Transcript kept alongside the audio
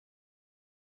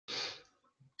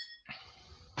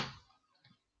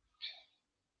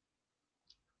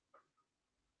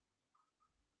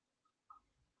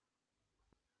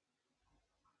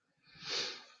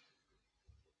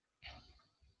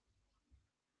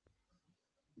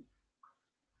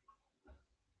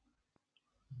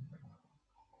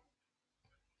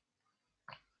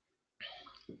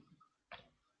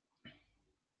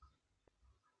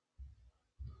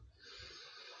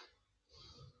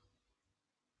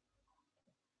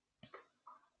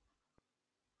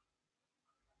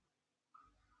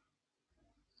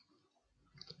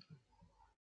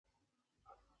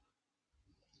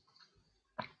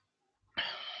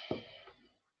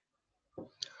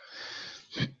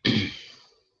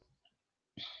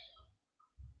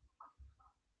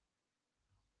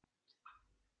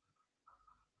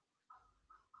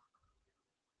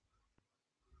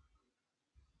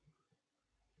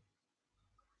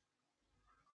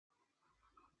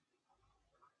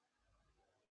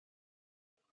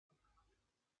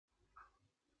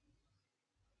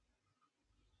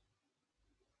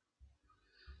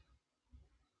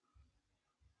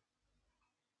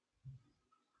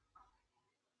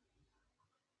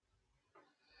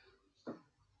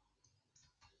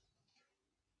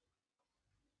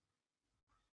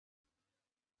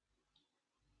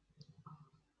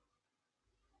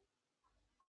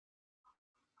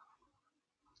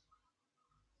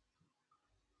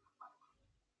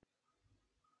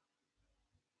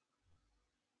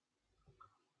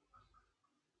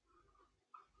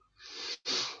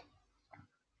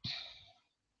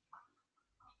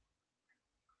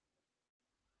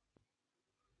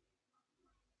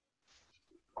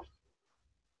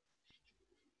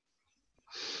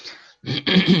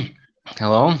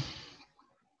Hello.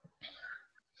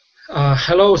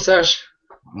 Hello, Serg.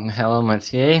 Hello,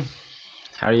 Mathieu.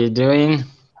 How are you doing?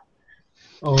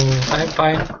 Oh, I'm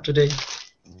fine today.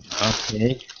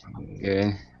 Okay,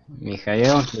 good.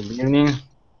 Mikhail, good evening.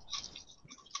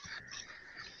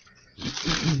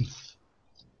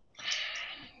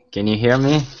 Can you hear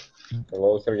me?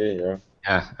 Hello, Sergey. Yeah.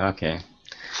 Yeah, okay.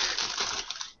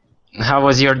 How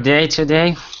was your day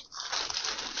today?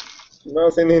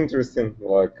 Nothing interesting,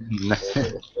 like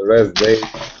rest day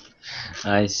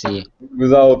I see.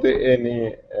 without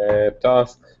any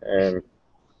tasks and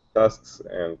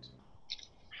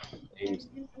things.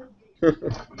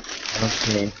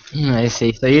 Okay, I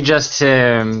see. So you just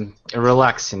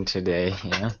relaxing today,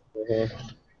 yeah?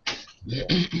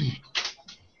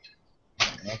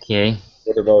 Okay.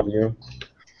 What about you?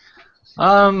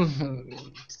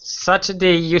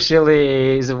 Saturday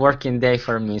usually is a working day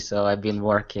for me, so I've been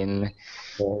working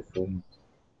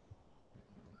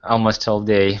almost all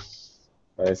day.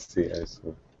 I see.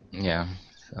 Yeah.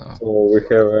 So we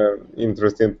have an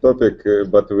interesting topic,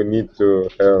 but we need to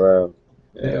have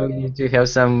we need to have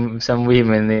some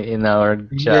women in our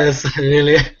chat. Yes,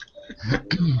 really.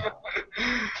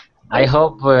 I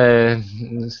hope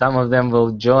some of them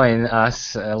will join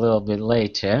us a little bit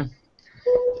later.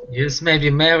 Yes, maybe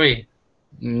Mary.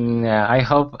 Yeah, I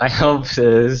hope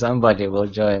somebody will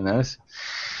join us.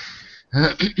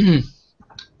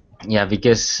 Yeah,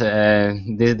 because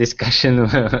this discussion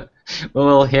we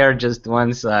will hear just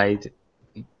one side.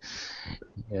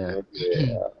 Yeah.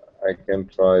 Okay, I can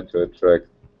try to attract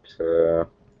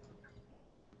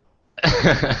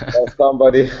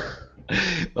somebody.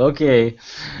 Okay,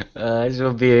 it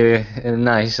will be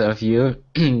nice of you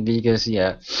because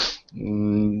yeah,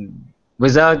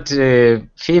 without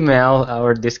female,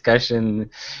 our discussion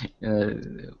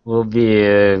will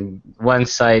be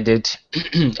one-sided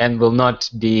and will not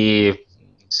be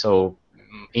so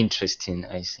interesting,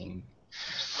 I think.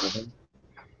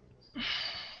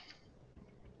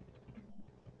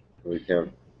 We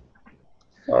can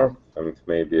start and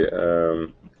maybe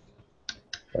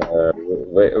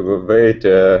wait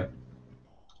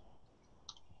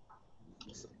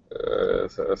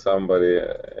somebody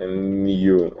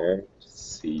new and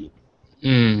see.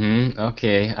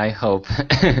 Okay, I hope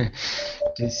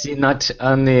to see not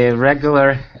only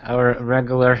our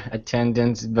regular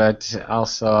attendants, but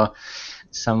also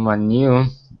someone new.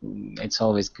 It's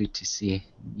always good to see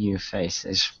new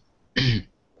faces.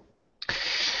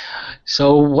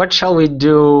 So what shall we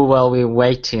do while we're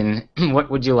waiting? What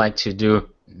would you like to do?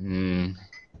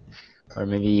 Or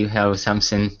maybe you have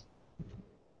something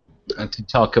to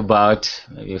talk about,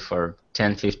 maybe for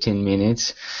 10-15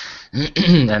 minutes.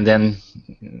 And then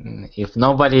if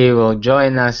nobody will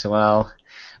join us, well,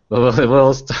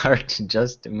 we'll start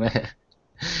just a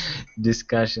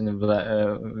discussion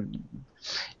about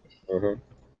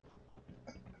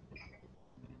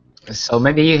so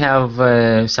maybe you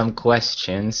have some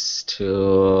questions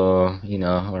to,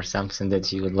 or something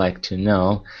that you would like to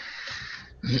know.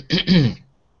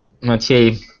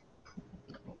 Mathieu,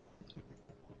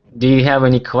 do you have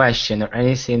any question or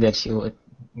anything that you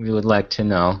would like to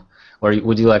know, or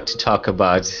would you like to talk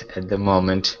about at the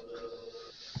moment?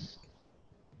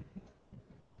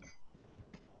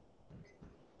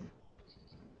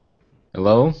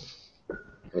 Hello?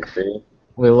 Okay.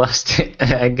 We lost it.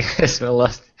 I guess we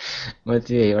lost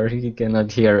Mathieu, or he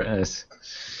cannot hear us.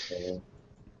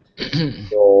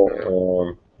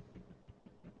 So,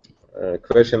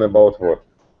 question about what?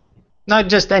 Not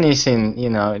just anything,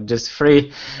 just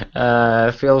free.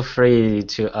 Feel free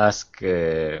to ask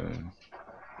any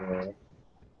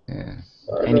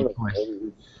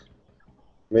question.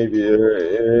 Maybe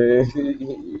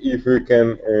if we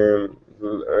can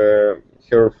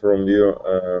hear from you,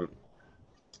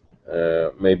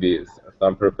 maybe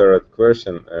some prepared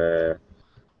question,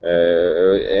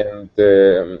 and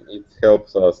it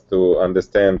helps us to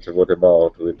understand what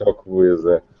about we talk with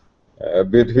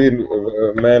between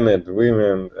men and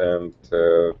women and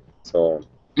so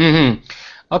on.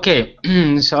 Okay,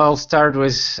 so I'll start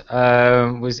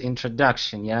with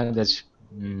introduction. Yeah, that's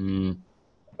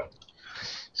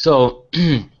so.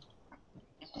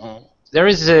 There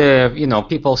is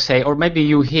people say, or maybe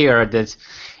you hear that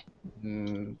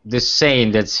this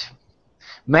saying that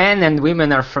men and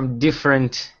women are from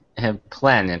different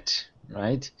planet,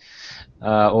 right?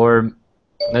 Or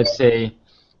let's say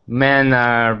men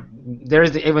are. There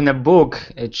is even a book.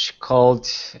 It's called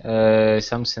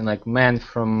something like "Men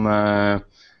from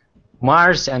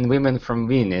Mars and Women from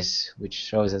Venus," which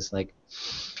shows us like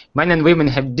men and women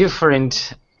have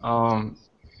different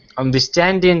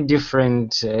understanding,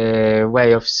 different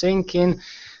way of thinking,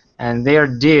 and they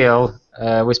deal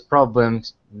with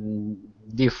problems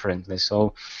differently.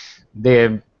 So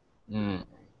the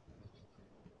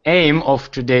aim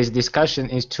of today's discussion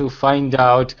is to find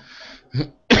out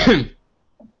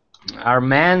are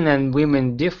men and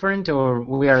women different, or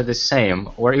we are the same,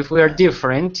 or if we are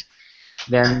different,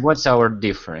 then what's our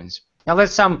difference? Now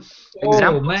let's some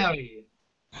examples. Mary.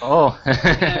 Oh.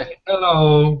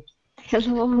 Hello.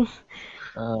 Hello.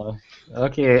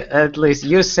 Okay, at least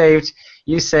you saved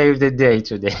the day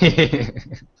today.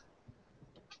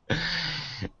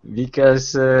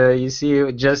 Because you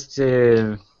see, just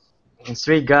 3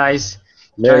 guys.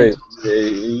 Mary,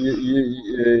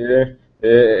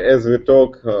 as we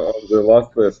talk on the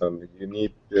last lesson, you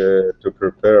need to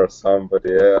prepare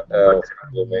somebody else.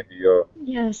 Maybe your.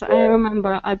 Yes, I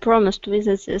remember. I promised to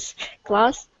visit this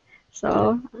class,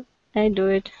 so I do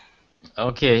it.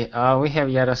 Okay, we have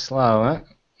Yaroslava.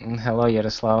 Hello,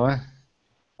 Yaroslava.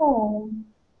 Oh,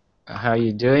 How are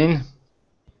you doing?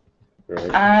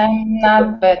 I'm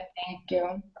not bad, thank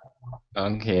you.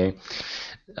 Okay.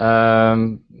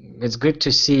 It's good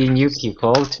to see new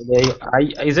people today.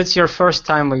 Is it your first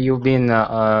time, or you've been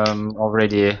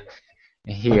already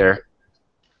here?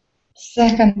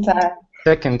 Second time.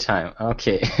 Second time.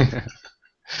 Okay.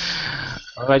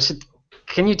 All right. So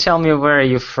can you tell me where are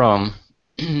you from,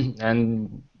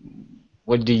 and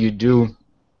what do you do?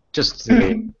 Just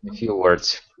a few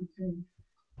words.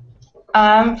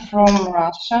 I'm from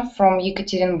Russia, from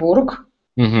Yekaterinburg.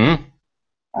 Mm-hmm.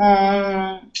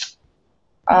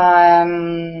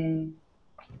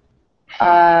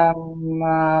 I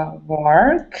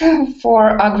work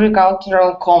for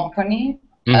agricultural company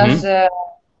as a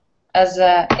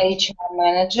HR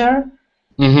manager,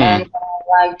 and I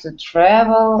like to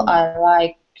travel. I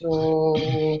like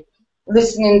to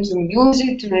listening to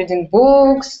music, to reading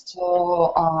books, to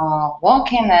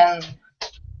walking, and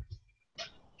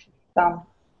some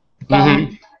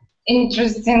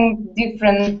interesting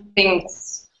different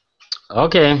things.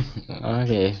 Okay.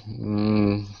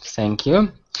 Thank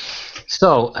you.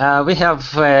 So we have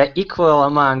equal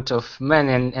amount of men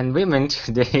and women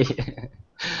today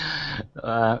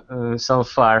so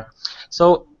far.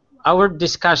 So our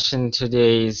discussion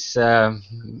today is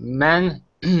men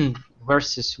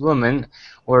versus women,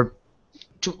 or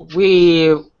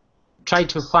we try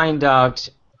to find out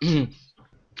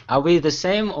are we the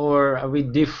same or are we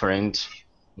different?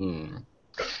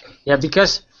 Yeah,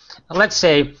 because let's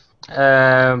say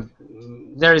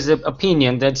there is an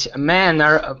opinion that men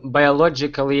are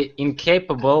biologically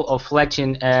incapable of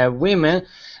letting women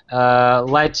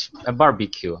light a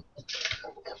barbecue.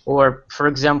 Or, for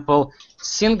example,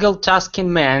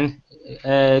 single-tasking men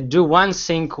do one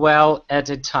thing well at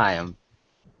a time.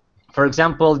 For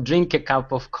example, drink a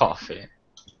cup of coffee.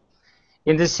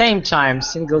 In the same time,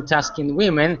 single-tasking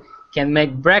women can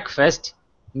make breakfast,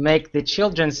 make the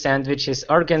children's sandwiches,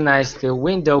 organize the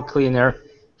window cleaner,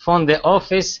 phone the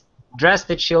office, dress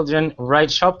the children,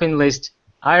 write shopping list,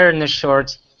 iron a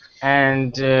shirt,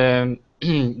 and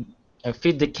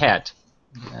feed the cat.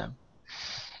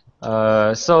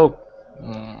 So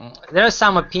there are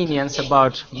some opinions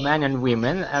about men and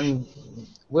women, and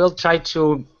we'll try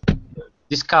to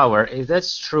discover if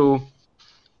that's true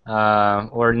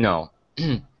or no.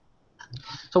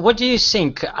 So what do you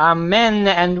think? Are men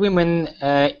and women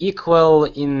equal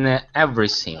in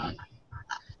everything?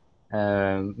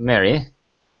 Mary?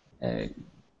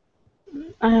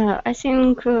 I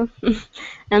think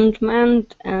and men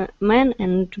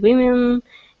and women,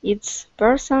 it's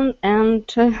person, and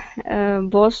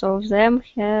both of them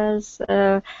has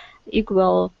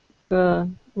equal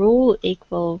rule,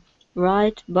 equal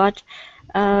right, but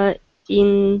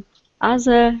in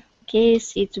other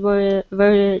case it's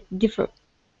very different.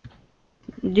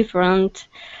 They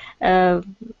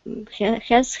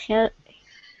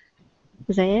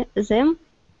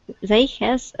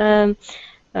has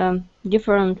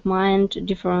different mind,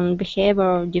 different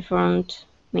behavior, different,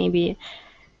 maybe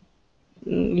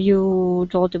you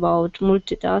told about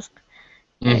multitask,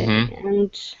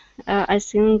 and I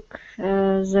think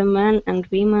the men and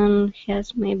women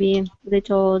has maybe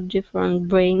little different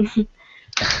brain.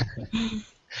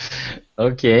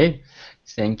 Okay,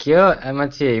 thank you.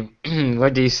 Matej,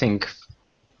 what do you think?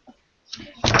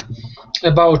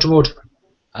 About what?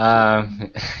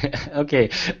 Okay,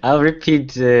 I'll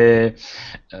repeat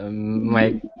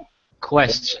my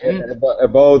question.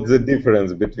 About the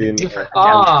difference between.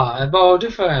 About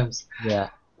difference. Yeah.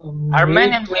 Are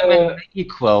men and women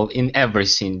equal in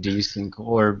everything, do you think,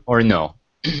 or no?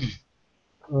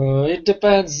 It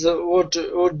depends. What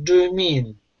do you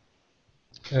mean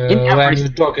In when you're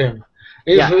talking?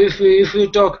 If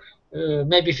we talk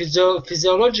maybe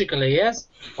physiologically, yes.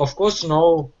 Of course,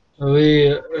 no.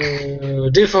 We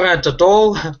different at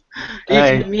all.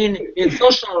 If you mean in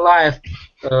social life,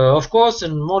 of course,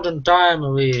 in modern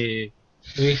time we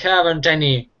haven't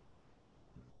any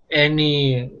I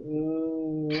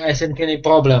think any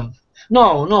problem.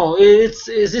 No, it's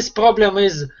this problem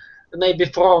is maybe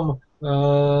from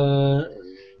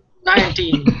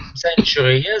 19th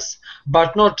century, yes,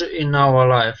 but not in our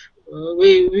life.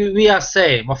 We are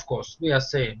same, of course, we are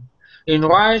same in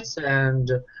rights and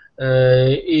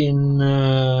in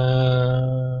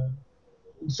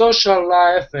social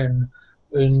life and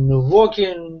in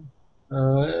working,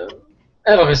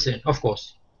 everything, of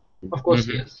course. Of course,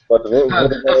 yes. But what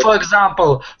about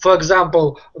For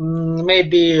example,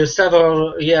 maybe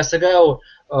several years ago,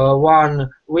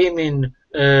 one woman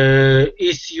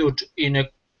issued in a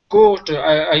court,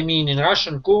 I mean in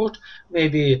Russian court,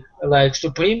 maybe like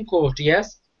Supreme Court,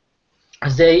 yes,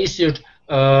 they issued,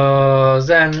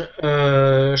 then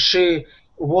she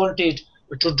wanted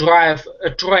to drive a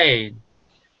train.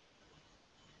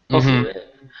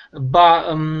 But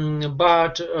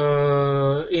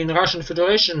in Russian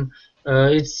Federation,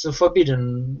 it's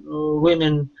forbidden.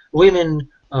 Women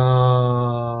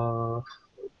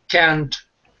can't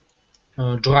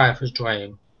drive the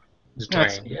train.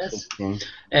 Yes,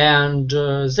 and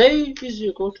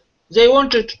they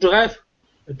wanted to drive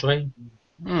a train.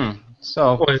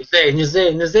 So. Or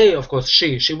they, of course,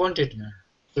 she wanted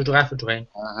to drive a train.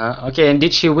 Okay, and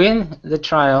did she win the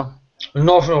trial?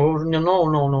 No.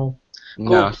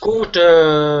 No. Court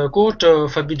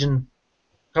forbidden.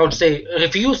 How to say?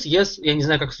 Refuse? Yes. Я не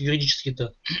знаю, как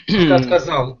юридически-то.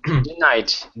 Отказал.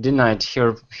 Denied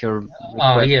her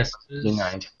request. Yes.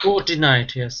 Denied. Court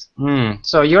denied. Yes.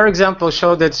 So your example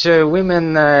showed that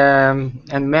women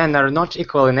and men are not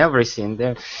equal in everything.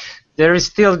 There is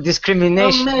still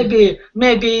discrimination.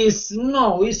 Maybe it's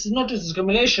not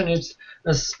discrimination. It's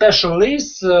a special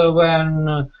list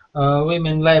when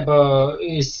women labor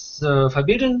is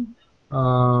forbidden.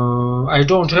 I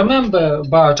don't remember,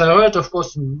 but I read, of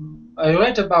course,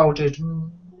 about it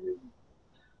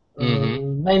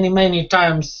many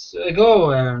times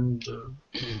ago, and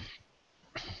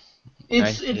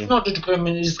it's not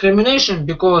discrimination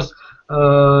because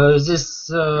this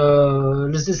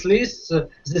list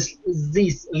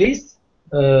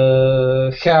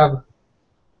have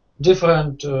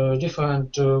different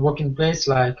working places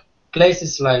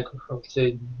like how to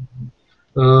say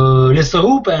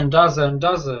Лесоруб and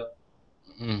other.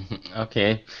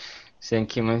 Okay,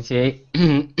 thank you, Matej,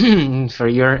 for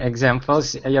your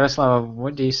examples. Yaroslava,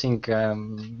 what do you think?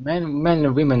 Men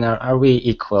and women, are we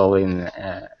equal in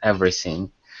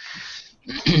everything?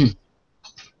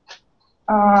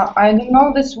 I don't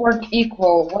know this word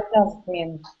equal. What does it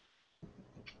mean?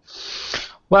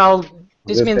 Well,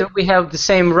 this means that we have the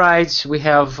same rights, we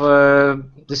have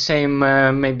the same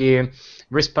maybe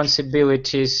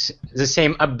responsibilities, the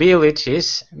same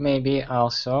abilities, maybe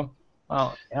also.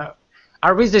 Well,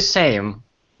 are we the same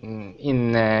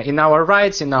in our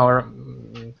rights, in our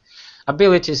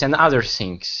abilities, and other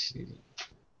things?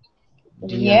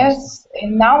 Yes,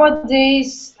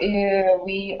 nowadays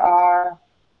we are.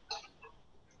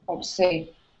 How to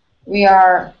say? We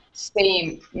are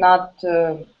same. Not.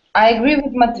 I agree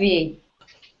with Matvey.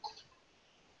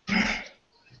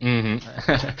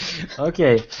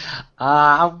 Okay.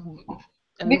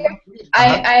 Because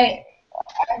I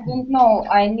don't know.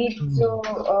 I need to.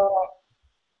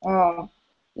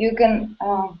 You can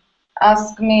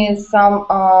ask me some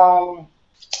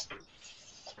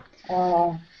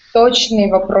точный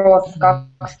вопрос, как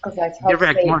сказать?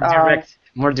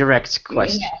 More direct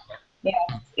question. Yeah.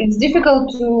 It's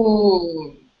difficult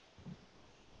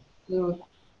to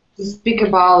speak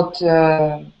about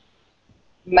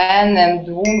men and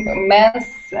women.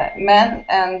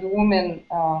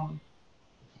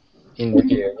 What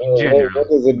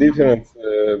is the difference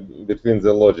between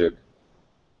the logic?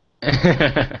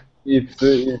 It's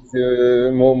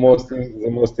the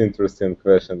most interesting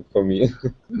question for me.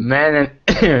 Men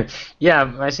and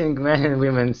yeah, I think men and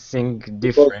women think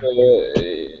different. Because,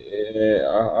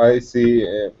 I see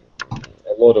a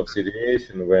lot of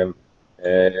situation when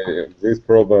these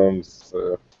problems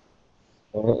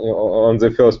on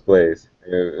the first place.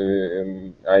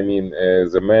 I mean,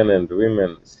 the men and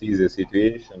women see the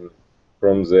situation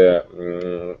from their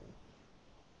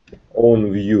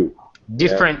own view.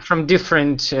 From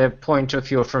different point of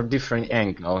view, from different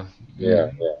angle.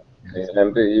 Yeah.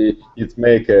 And it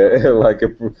make like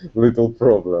a little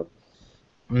problem.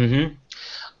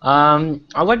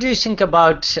 What do you think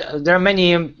about? There are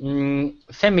many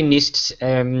feminist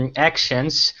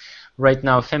actions right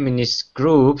now, feminist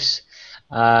groups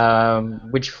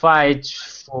which fight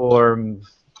for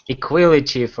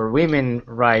equality, for women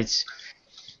rights.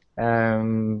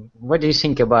 What do you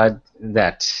think about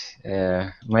that,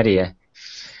 Maria?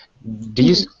 Do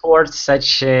you support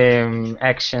such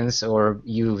actions, or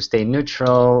you stay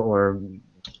neutral, or?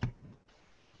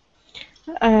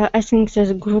 I think there's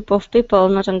a group of people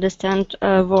not understand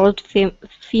word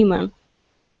female.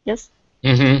 Yes.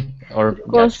 Mm-hmm. Or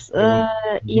because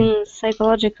in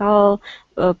psychological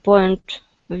point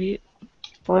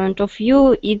of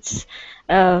view, it's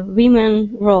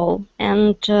women role,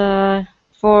 and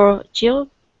for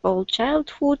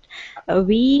childhood,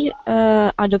 we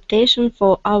adaptation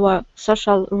for our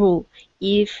social rule.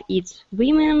 If it's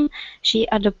women, she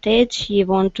adapted. She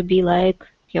want to be like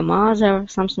her mother,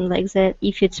 something like that.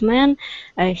 If it's men,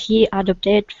 he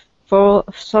adapted for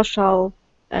social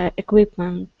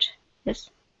equipment.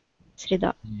 Yes,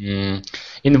 среда.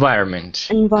 Environment.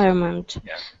 Environment.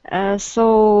 Yeah.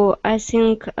 So I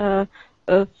think a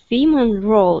female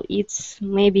role, it's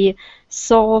maybe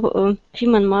so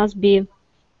female must be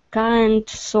kind,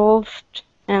 soft,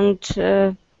 and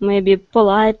maybe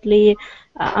politely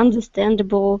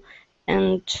understandable,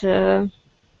 and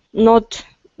not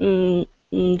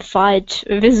fight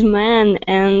with men,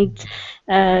 and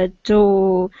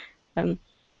to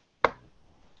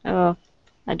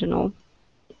I don't know.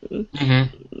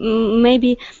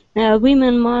 Maybe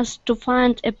women must to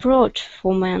find approach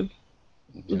for men,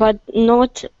 but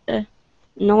not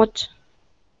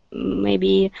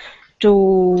maybe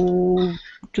to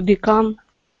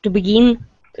begin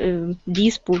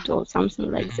dispute or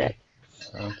something like that.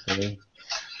 Okay.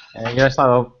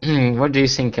 Yaroslav, what do you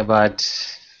think about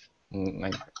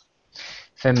like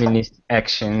feminist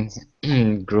action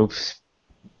groups?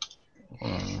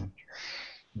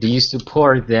 Do you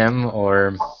support them,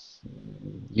 or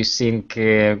you think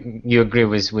you agree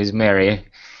with Mary?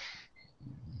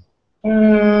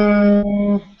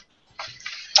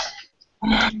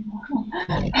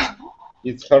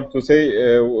 It's hard to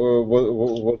say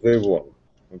what they want,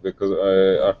 because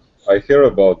I hear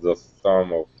about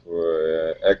some of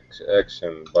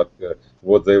action, but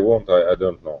what they want, I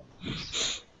don't know.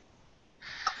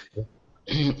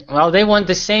 Well, they want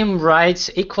the same rights,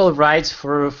 equal rights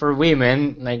for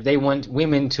women. Like they want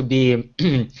women to be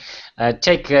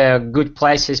take good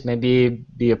places, maybe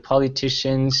be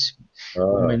politicians,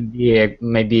 women be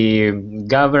maybe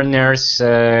governors,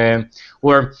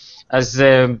 or as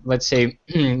let's say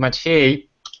Matvey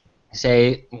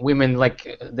say, women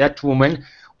like that woman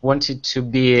wanted to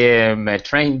be a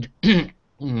trained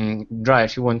driver.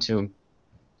 She wanted to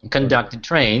conduct a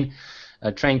train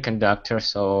conductor.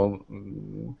 So.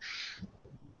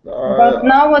 But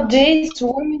nowadays,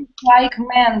 women like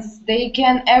men. They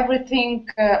can everything.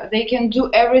 They can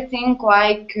do everything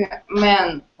like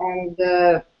men, and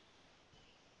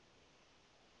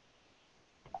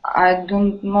I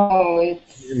don't know.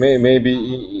 It's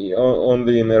maybe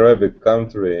only in Arabic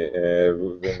country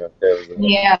women have.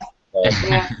 Yes.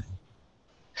 Yes.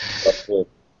 But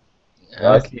Okay.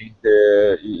 I think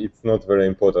it's not very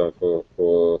important for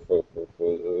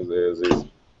this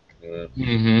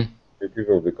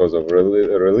people because of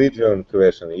religion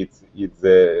question. It's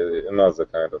another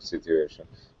kind of situation.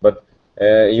 But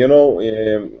you know,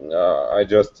 I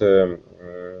just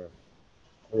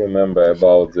remember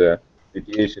about the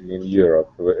situation in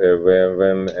Europe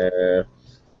when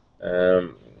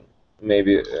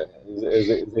maybe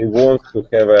they want to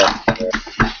have a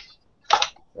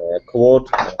quote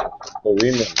for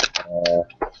women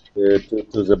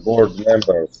to the board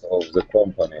members of the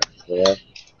company. Yeah?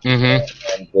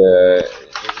 And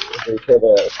they have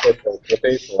a special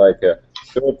quotation like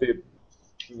 30.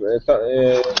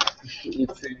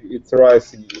 It's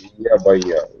rise year by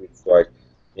year. It's like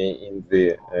in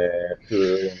the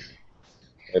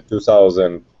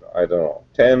 2000, I don't know,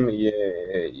 10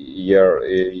 year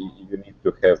you need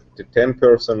to have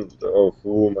 10% of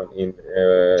women in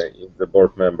the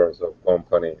board members of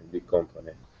big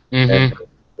company, and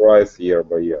rise year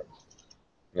by year.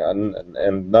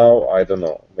 And now I don't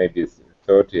know, maybe it's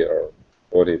 30 or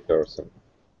 40%.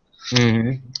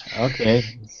 Okay.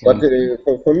 But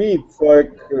for me, it's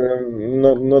like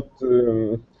not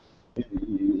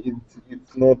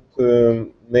it's not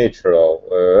natural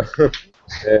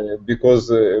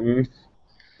because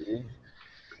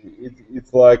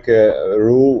it's like a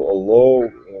rule or law,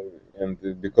 and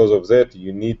because of that,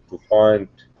 you need to find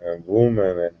a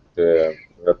woman and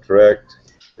attract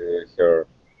her.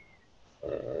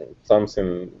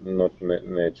 Something not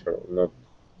natural, not.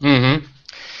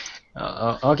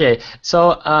 Okay,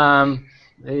 so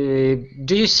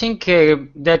do you think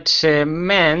that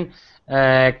men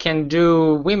can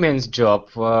do women's job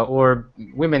or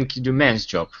women can do men's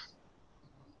job?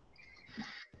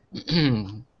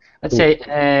 Let's say,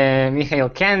 Mikhail,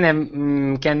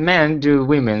 can men do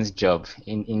women's job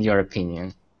in your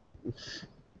opinion?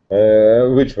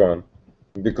 Which one?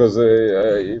 Because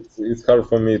it's hard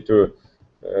for me to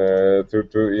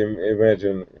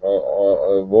imagine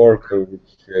a work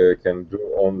which can do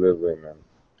only women.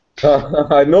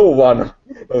 I know one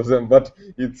of them, but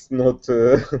it's not.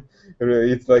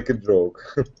 It's like a joke.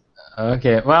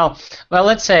 Okay. Well,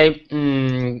 let's say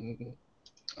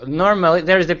normally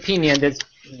there's the opinion that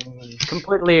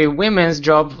completely women's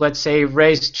job. Let's say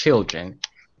raise children.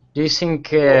 Do you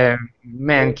think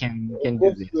men can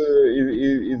do this?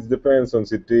 It depends on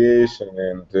situation,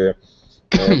 and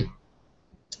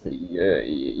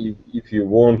if you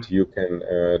want, you can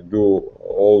do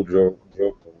all job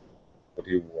what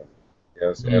you want.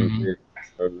 Yes, and we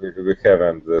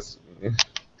haven't this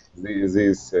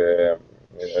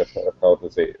how to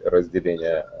say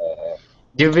разделение.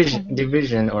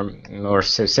 Division or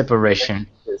separation.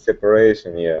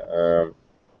 Separation, yeah.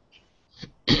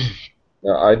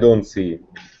 I don't see.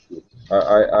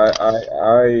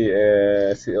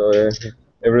 I see,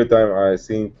 every time I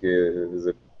think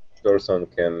the person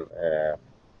can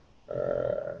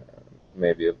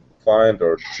maybe find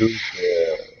or choose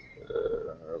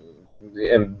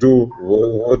and do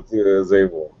what they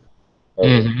want. Or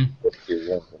what he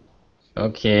wanted.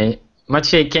 Okay.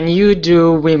 Maciej, can you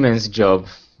do women's job?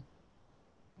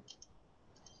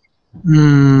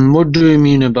 What do you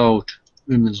mean about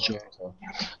women's job?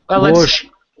 Well, Wash.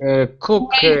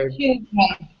 Cook.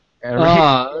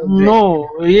 No.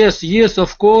 Yes,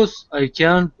 of course I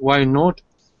can. Why not?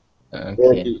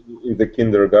 Work in the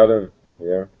kindergarten,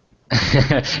 yeah.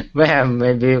 Well,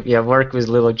 maybe work with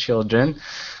little children.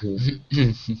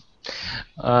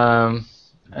 I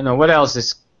don't know what else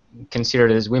is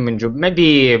considered as women's job.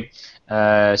 Maybe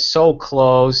sew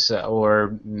clothes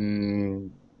or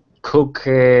cook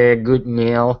a good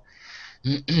meal.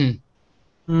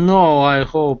 No, I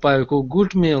hope I cook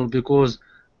good meal because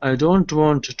I don't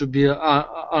want to be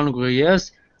hungry.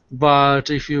 Yes, but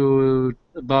if you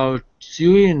about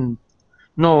sewing,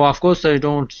 no, of course I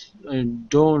don't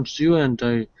sew, and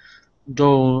I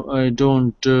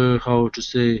don't how to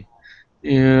say,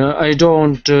 I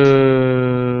don't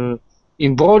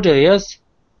embroider. Yes.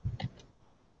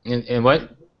 And what?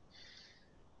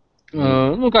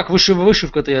 Ну как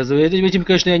вышивка-то этим,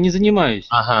 конечно, я не занимаюсь.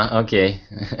 Ага, okay.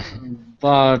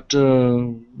 But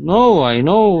no, I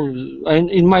know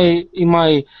in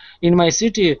my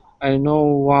city I know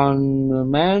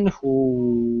one man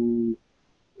who,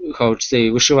 how to say,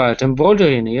 вышивает,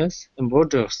 embroidering, yes,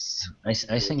 embroiders.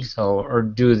 I think so, or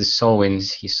do the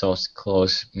sewings. He sews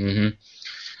clothes.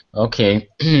 Okay.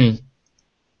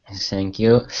 Thank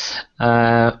you.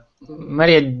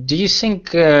 Maria, do you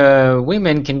think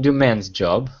women can do men's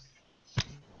job?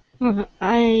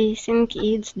 I think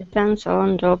it depends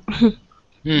on job.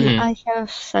 I have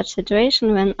such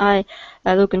situation when I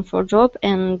looking for job,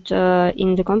 and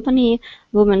in the company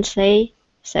women said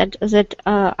that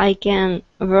I can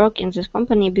work in this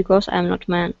company because I'm not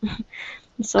man.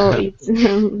 So it's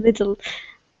little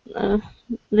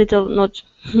not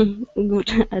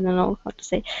good. I don't know how to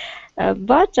say,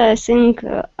 but I think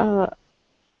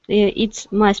it's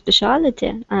my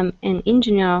specialty. I'm an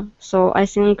engineer, so I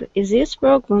think this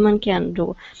work women can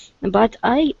do. But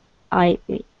as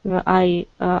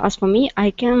for me, I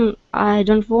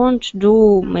don't want to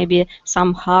do maybe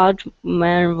some hard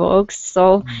man works.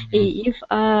 So if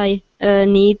I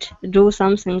need to do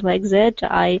something like that,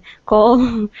 I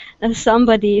call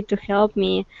somebody to help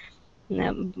me.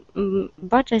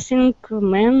 But I think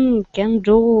men can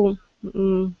do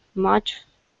much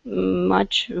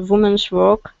women's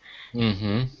work.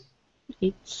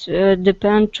 It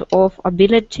depends of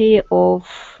ability, of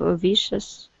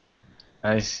wishes.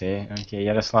 I see. Okay,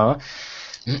 Yaroslava,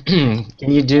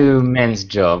 can you do men's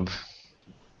job?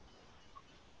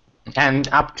 And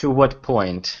up to what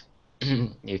point,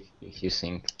 if you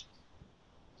think?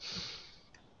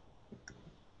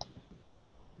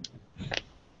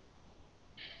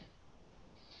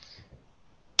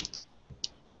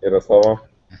 Yaroslava?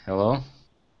 Hello?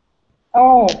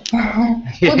 Oh,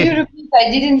 could you repeat? I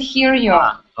didn't hear you.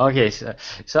 Okay,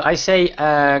 so I say,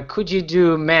 could you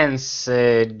do men's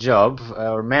job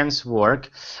or men's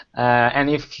work, and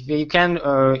if you can,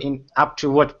 up to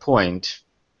what point?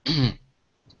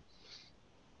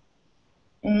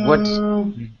 What?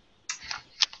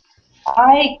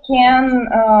 I can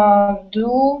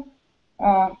do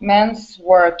men's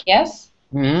work, yes.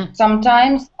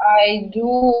 Sometimes I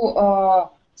do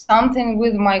something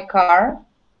with my car.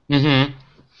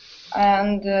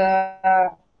 and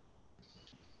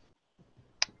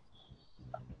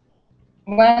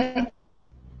when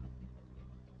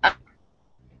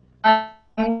I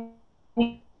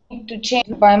need to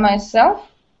change by myself,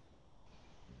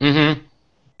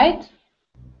 right?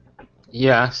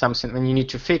 Yeah, something when you need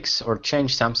to fix or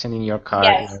change something in your car.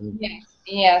 Yes,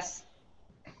 yes.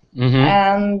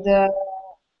 And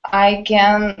I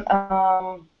can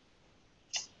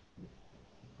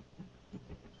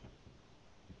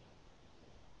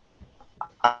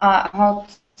how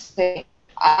to say,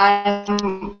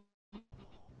 I'm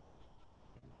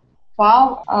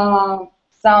found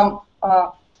some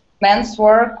men's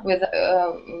work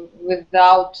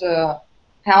without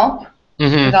help,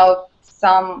 without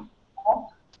some help.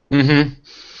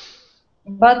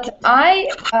 But I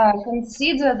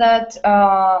consider that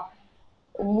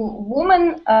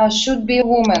woman should be a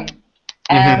woman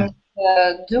and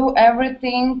do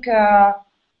everything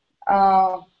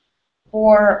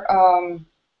for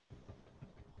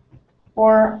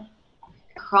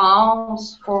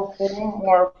house, for home,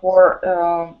 or for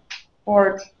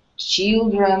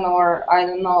children, or I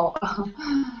don't know.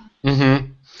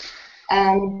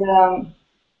 And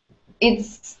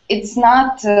it's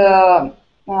not good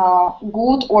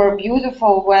or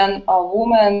beautiful when a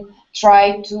woman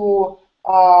try to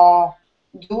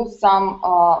do some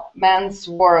man's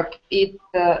work.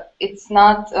 It's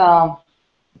not.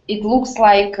 It looks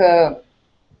like I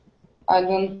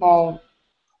don't know.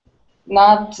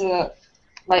 Not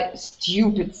like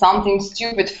stupid, something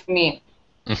stupid for me.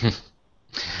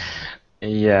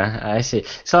 Yeah, I see.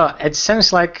 So it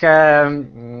seems like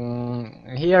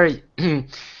here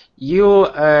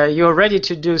you're ready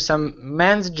to do some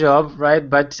man's job, right?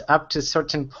 But up to a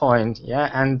certain point, yeah.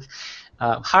 And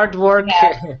hard work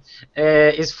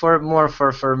is more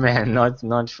for men,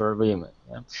 not for women.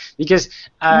 Yeah? Because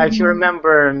if you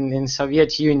remember in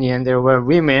Soviet Union, there were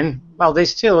women. Well, they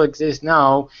still exist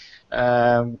now.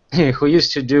 Who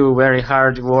used to do very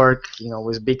hard work,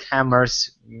 with big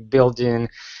hammers, building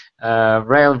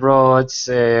railroads,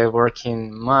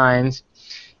 working mines,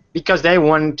 because they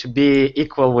want to be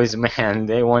equal with men.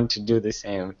 They want to do the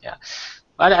same. Yeah,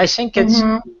 but I think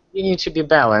you need to be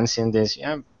balanced in this.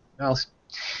 Yeah, well,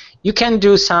 you can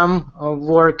do some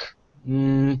work,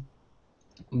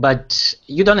 but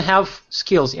you don't have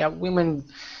skills. Yeah, women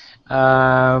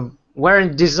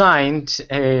weren't designed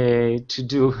to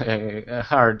do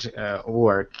hard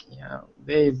work.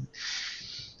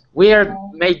 We are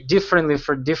made differently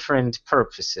for different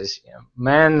purposes.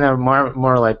 Men are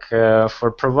more like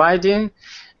for providing,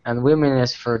 and women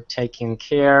is for taking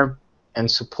care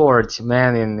and support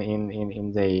men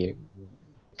in the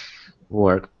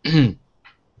work.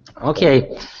 Okay.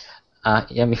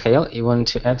 Yeah, Mikhail, you want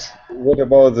to add? What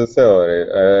about the salary?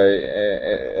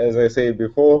 As I said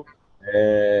before,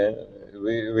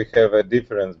 we have a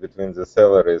difference between the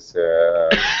salaries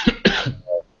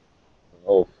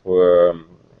of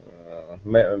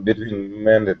between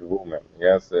men and women.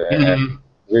 Yes, and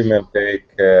women take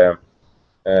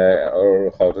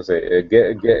or how to say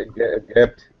get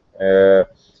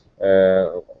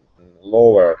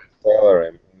lower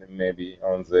salary, maybe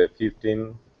on the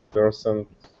 15%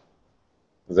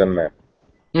 than men.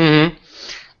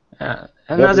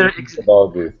 Another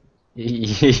about this.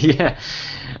 Yeah,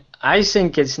 I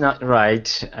think it's not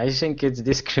right. I think it's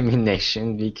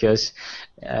discrimination because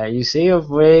you see,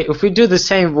 if we do the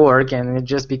same work and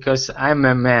just because I'm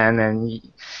a man and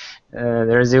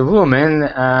there's a woman,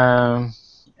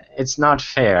 it's not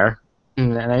fair.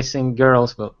 And I think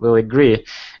girls will agree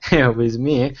with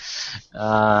me.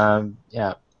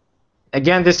 Yeah.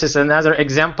 Again, this is another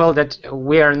example that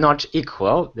we are not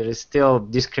equal. There is still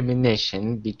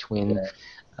discrimination between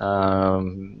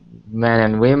men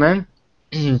and women.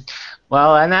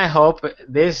 Well, and I hope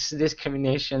this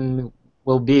discrimination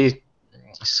will be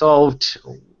solved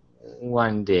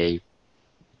one day.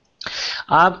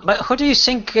 But who do you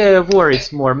think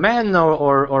worries more, men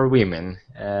or women,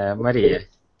 Maria?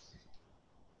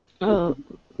 Could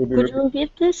you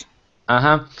repeat this?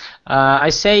 I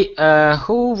say,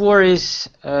 who worries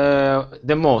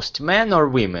the most, men or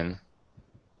women?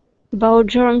 About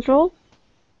gerund role?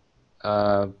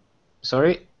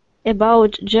 Sorry?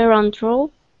 About gerund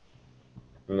role?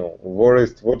 No,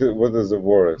 worries. What is the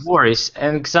worries? Worries,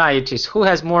 anxieties. Who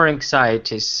has more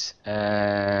anxieties?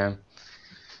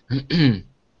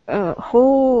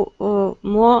 Who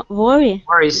more worry?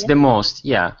 Worries the most,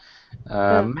 yeah.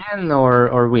 Men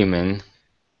or women?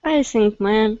 I think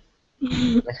men.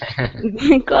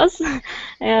 Because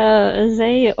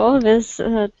they always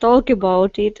talk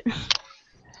about it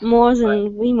more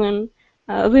than women.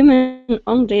 Women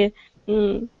only,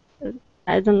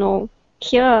 I don't know,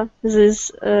 hear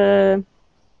this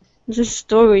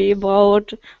story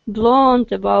about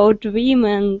blonde, about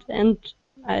women, and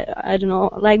I don't know,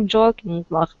 like joking,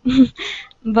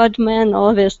 but men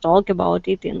always talk about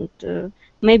it, and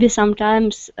maybe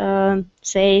sometimes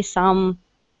say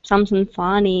something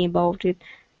funny about it,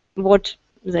 what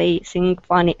they think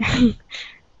funny.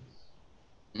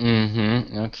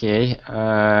 Okay.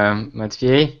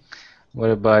 Matvey, what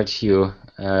about you?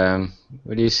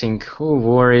 What do you think? Who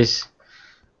worries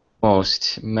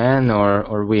most, men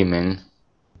or women?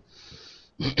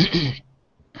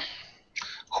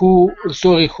 Who?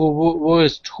 Sorry, who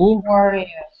was who? Warriors.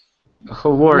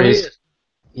 Who worries?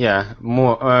 Yeah,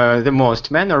 more the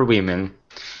most, men or women?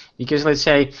 Because let's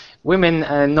say women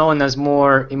are known as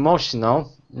more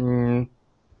emotional,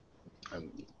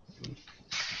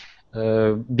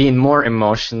 being more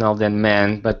emotional than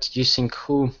men. But do you think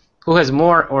who has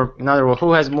more, or in other words,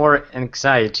 who has more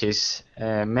anxieties,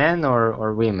 men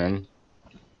or women?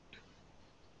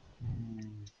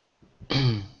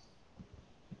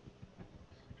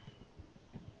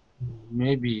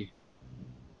 Maybe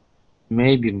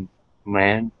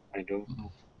man. I don't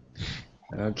know.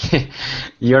 Okay,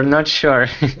 you're not sure.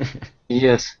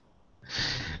 Yes.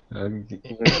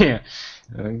 Okay.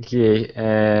 Okay.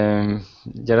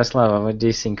 Yaroslava, what do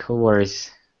you think? Who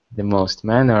worries the most,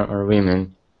 men or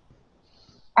women?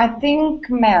 I think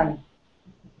men.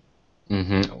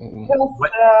 Mm-hmm.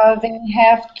 Because they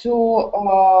have to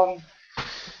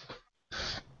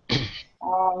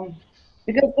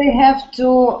because they have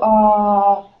to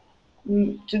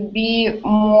be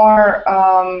more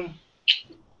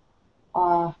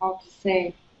how to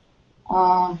say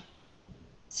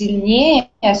сильнее,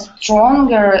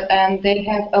 stronger, and they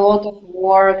have a lot of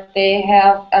work. They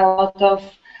have a lot of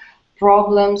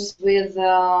problems with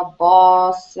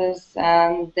bosses,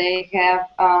 and they have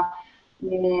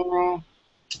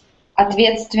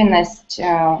ответственность.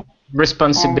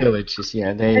 Responsibilities,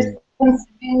 yeah.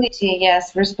 Responsibility,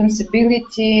 yes,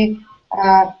 responsibility,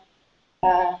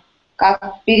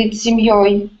 как перед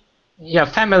семьей. Yeah,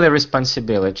 family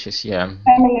responsibilities, yeah.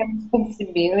 Family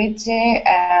responsibility,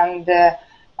 and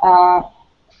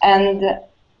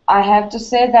I have to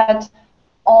say that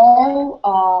all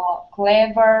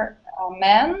clever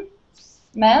men,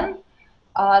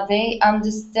 they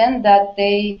understand that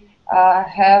they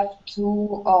have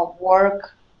to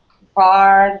work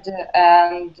hard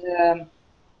and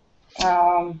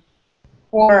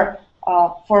for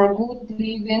good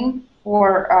living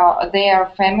for their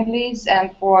families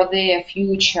and for their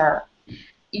future.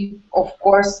 If, of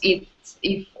course, if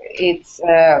it's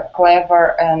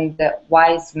clever and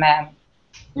wise man.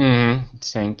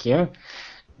 Thank you.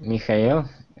 Mikhail,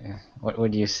 what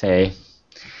would you say?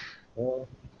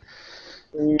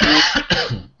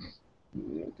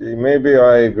 Maybe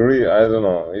I agree. I don't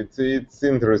know. It's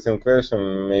interesting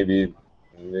question. Maybe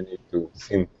we need to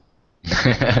think.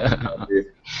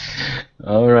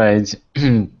 All right.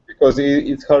 Because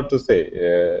it's hard to say.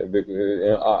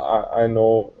 I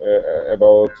know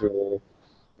about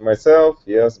myself,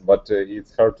 yes, but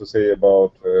it's hard to say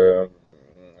about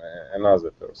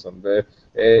another person.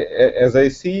 As I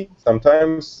see,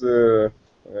 sometimes a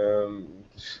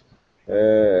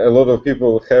lot of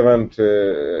people haven't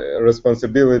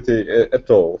responsibility at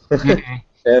all,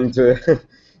 and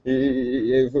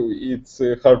it's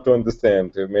hard to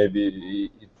understand. Maybe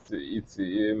it's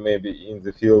maybe in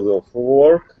the field of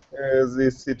work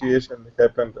this situation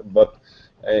happened, but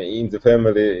in the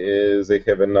family they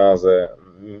have another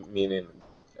meaning,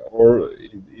 or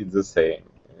it's the same.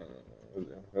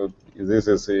 This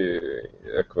is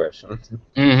a question.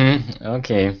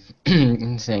 Okay.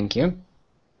 Thank you.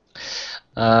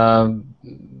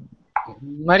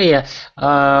 Maria,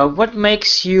 what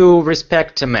makes you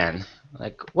respect a man?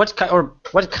 Like, what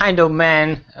kind of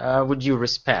man would you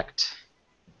respect?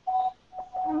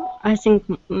 I think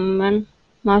man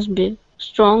must be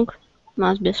strong,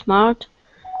 must be smart,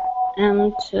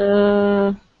 and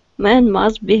man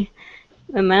must be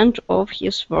a man of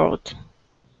his word.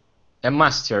 A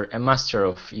master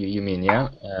of you mean, yeah?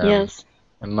 Yes.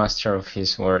 A master of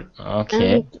his word.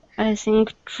 Okay. And I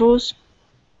think truth.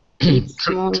 It's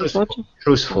more important.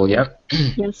 Truthful, yeah.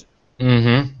 Yes.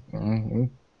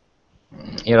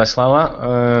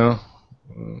 Yaroslava,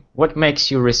 what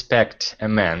makes you respect a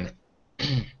man?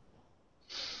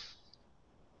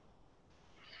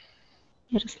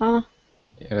 Yaroslava,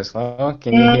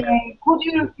 can you hear? Could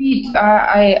you repeat?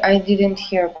 I didn't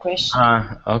hear a question.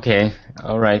 Okay,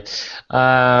 all right.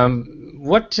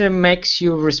 What makes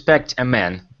you respect a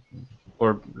man?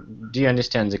 Or do you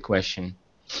understand the question?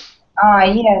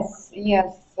 Yes.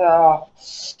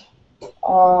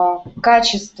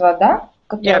 Качество, да?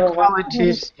 Yeah, Которого.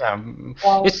 qualities. Yeah.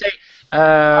 Well, You say.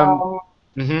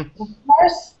 Mhm.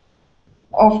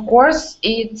 of course,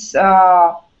 it's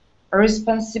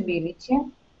responsibility.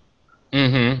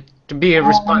 To be And,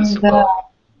 responsible.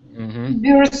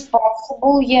 be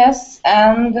responsible, yes,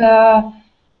 and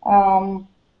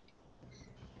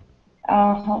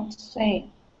how to say,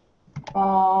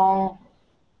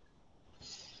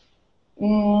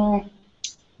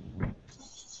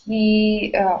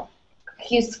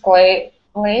 he's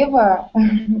clever.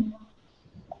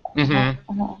 Okay.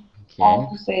 How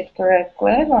to say it correct?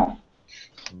 Clever.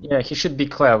 Yeah, he should be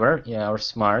clever. Yeah, or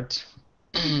smart.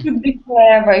 He should be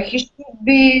clever. He should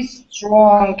be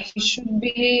strong. He should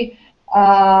be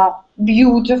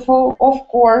beautiful, of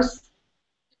course.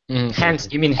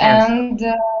 You mean handsome? And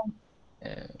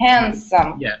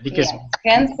handsome. Yeah, because yes.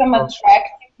 Handsome,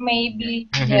 attractive, maybe.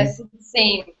 Yes, it's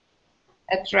same.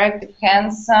 Attractive,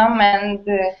 handsome, and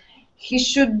he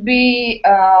should be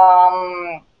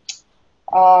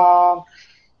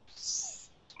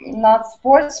not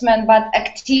sportsman, but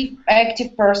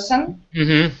active person.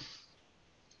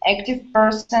 Active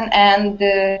person, and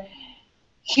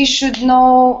he should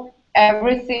know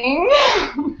everything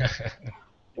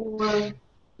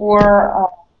for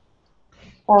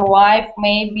life,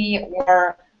 maybe,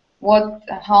 or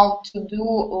how to do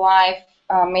life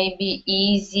maybe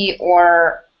easy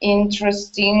or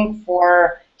interesting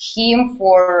for him,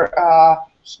 for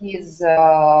his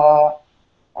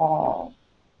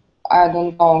I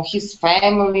don't know, his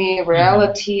family,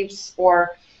 relatives,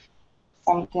 or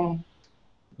something.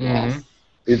 Yes.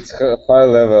 It's a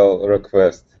high-level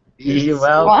request.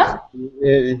 Well, what?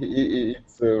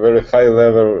 It's a very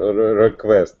high-level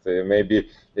request. Maybe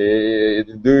do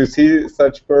you see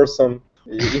such person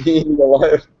in your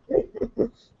life?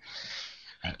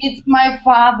 It's my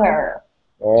father.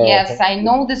 Oh. Yes, I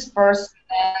know this person,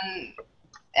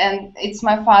 and it's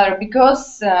my father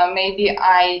because maybe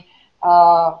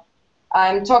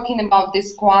I'm talking about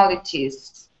these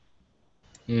qualities.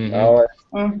 Now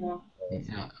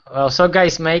Well, so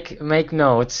guys, make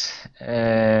notes.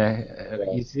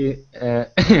 You see,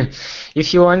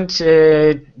 if you want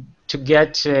to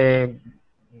get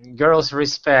girls'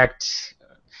 respect,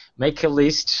 make a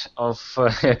list of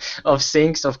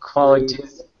things, of qualities.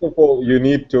 First of all, you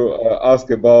need to ask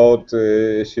about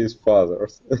his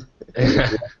fathers.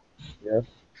 Yeah,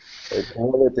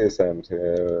 qualities and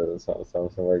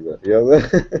something like that. Yeah,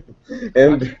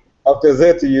 and after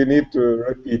that you need to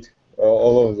repeat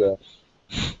all of them.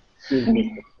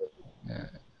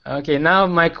 Okay, now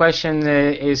my question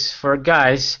is for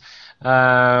guys.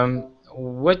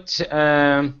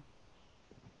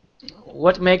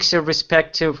 What makes a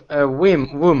respective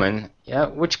woman? Yeah,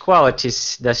 which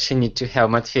qualities does she need to have,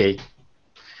 Matvey?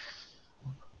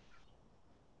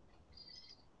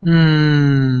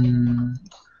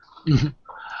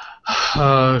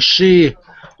 She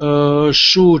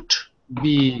should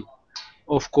be,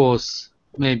 of course,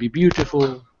 maybe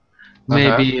beautiful,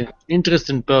 maybe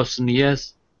interesting person,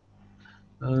 yes.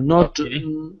 Not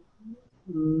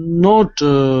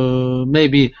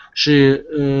maybe she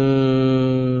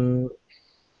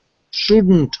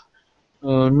shouldn't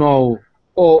know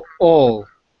all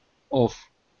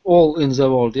in the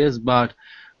world, yes, but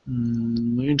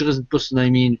interesting person, I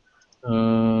mean,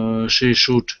 she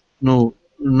should know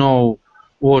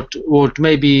what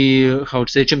maybe, how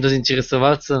to say, чем-то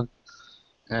заинтересоваться.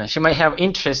 She might have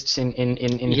interests in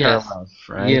her life,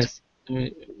 right? Yes,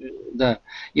 да.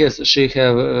 Yes, she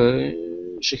have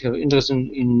interest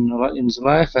in the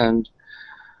life, and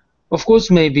of course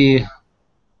maybe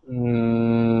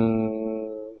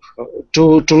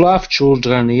to love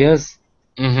children, yes.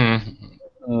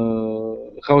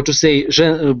 How to say,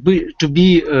 to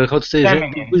be, how to say,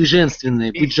 быть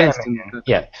женственной, быть женственной.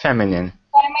 Yeah, feminine.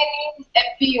 Feminine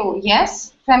appeal,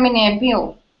 yes? Feminine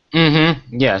appeal.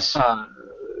 Yes.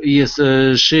 Yes,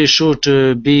 she should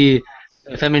be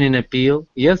feminine appeal,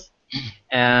 yes.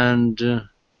 And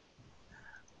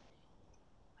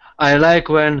I like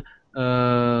when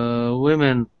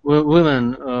women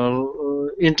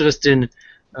interested,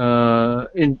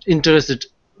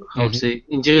 how to say,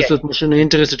 интересует машины,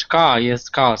 interested cars,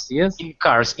 yes. In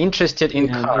cars, interested in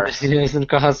cars. Yes, in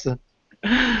cars.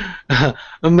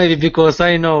 Maybe because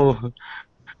I know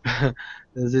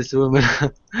this woman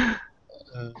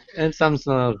and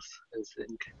something else, I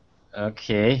think.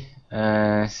 Okay,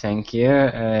 thank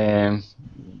you,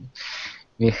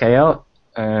 Mikhail.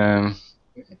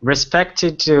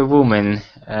 Respected woman,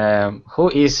 who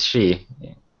is she?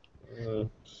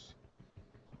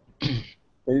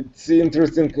 It's an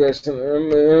interesting question.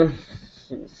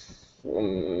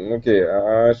 Okay,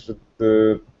 I should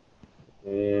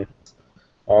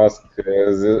ask.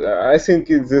 I think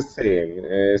it's the same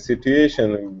situation.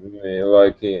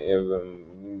 Like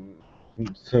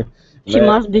She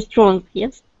must be strong.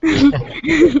 Yes.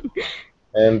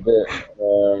 and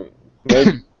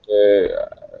maybe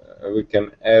we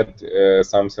can add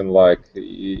something like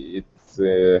it's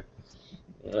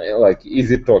like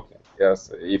easy talking.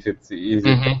 Yes, if it's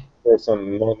easy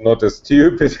person, not a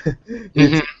stupid,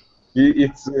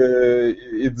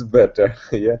 it's better.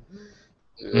 Yeah.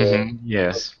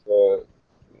 Yes.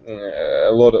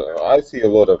 A lot. I see a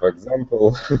lot of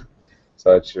examples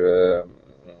such.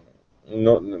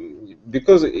 Not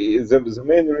because the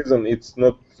main reason it's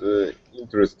not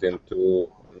interesting to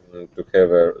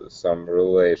have some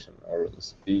relation or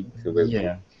speak with.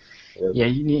 Yeah. Yeah,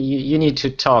 you need to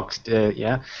talk.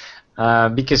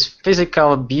 Because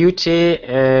physical beauty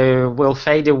will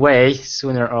fade away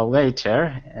sooner or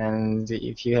later, and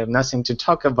if you have nothing to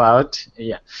talk about,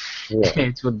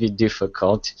 it would be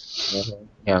difficult.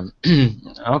 Yeah.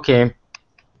 Okay.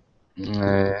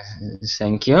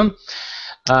 Thank you.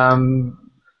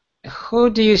 Who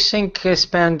do you think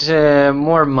spend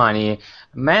more money,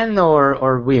 men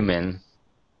or women?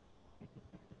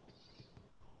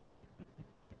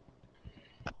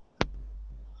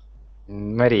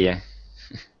 Maria.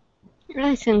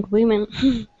 I think women.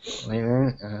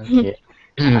 Women. Okay.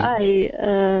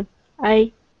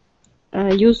 I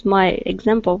use my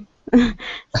example,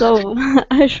 so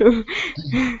I sure.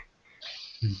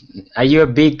 Are you a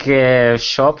big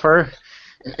shopper?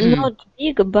 Not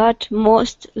big, but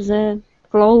most the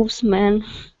clothes men.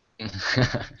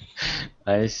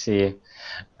 I see.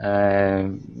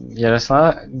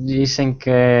 Yaroslav, do you think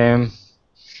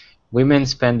women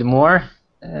spend more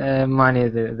money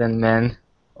than men,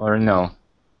 or no?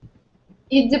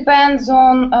 It depends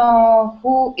on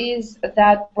who is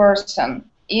that person.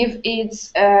 If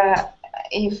it's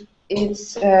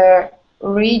a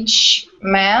rich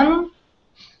man,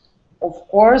 of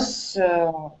course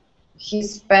he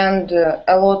spend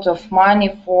a lot of money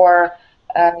for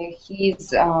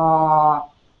his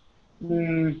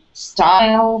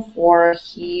style, for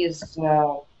his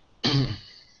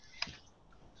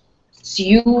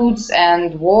suits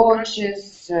and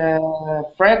watches,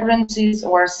 fragrances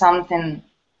or something.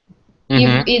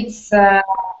 If it's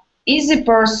easy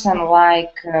person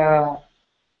like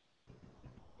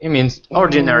you mean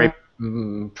ordinary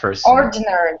person?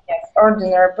 Ordinary, yes,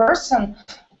 ordinary person.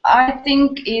 I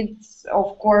think it's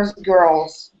of course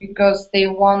girls, because they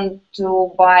want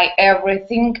to buy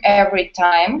everything every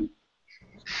time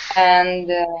and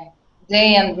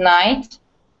day and night.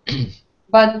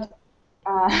 But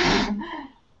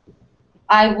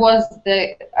I was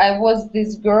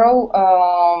this girl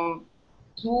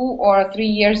 2 or 3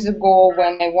 years ago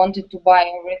when I wanted to buy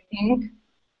everything,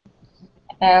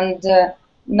 and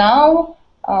now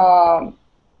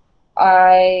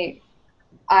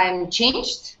I'm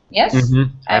changed. Yes,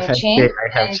 I'm changed. I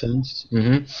have changed.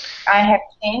 I have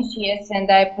changed. Yes, and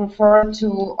I prefer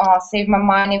to save my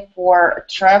money for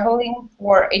traveling,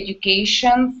 for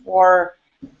education, for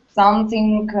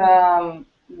something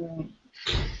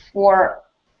for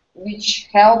which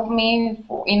help me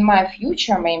in my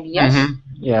future, maybe. Yes.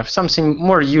 Yeah, something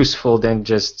more useful than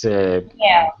just.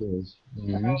 Yes.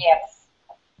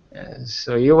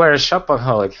 So you were a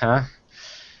shopaholic, huh?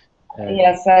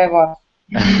 Yes, I was.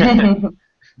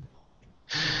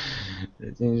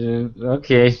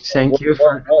 Okay, thank you.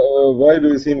 Why do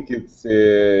you think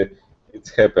it's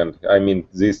happened? I mean,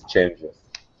 these changes.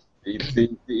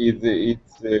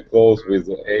 It's close with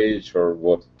age or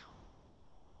what?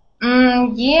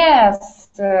 Yes,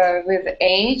 with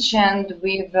age and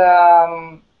with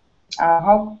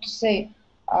how to say,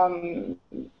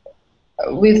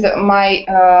 with my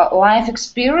life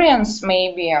experience,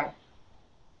 maybe.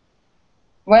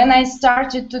 When I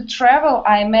started to travel,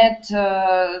 I met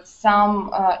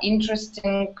some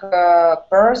interesting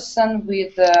person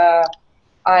with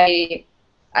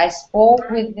I spoke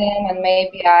with them, and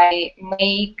maybe I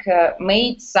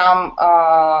made some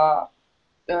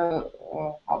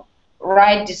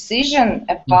right decision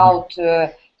about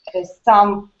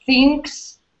some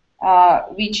things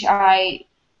which I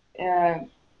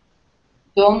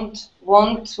don't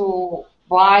want to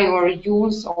buy or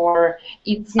use, or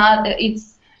it's not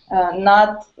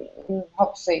how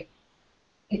to say,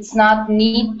 it's not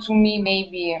need to me,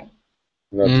 maybe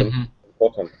Not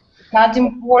important. not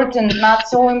important, not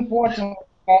so important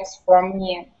as for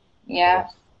me. Yeah.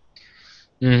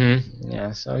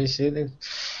 Yeah, so you see the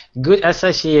good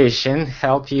association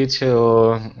help you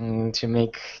to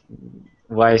make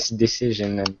wise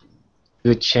decision and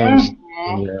good change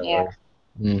in your life.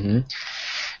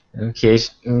 Okay,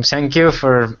 thank you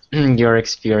for your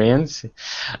experience.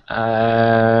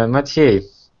 Matvey,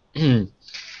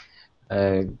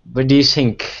 what do you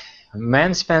think?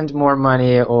 Men spend more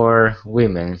money or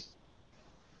women?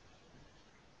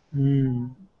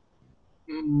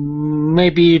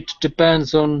 Maybe it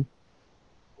depends on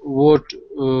who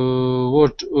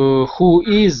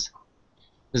is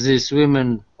this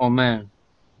women or man.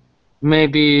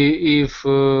 Maybe if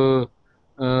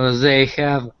they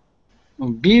have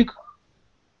big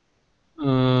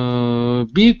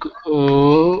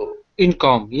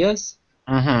income, yes.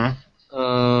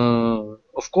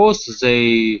 Of course,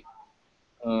 they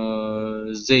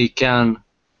can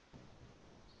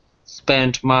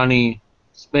spend money,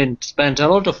 spend a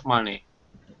lot of money.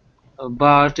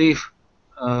 But if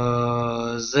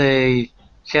they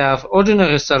have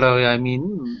ordinary salary, I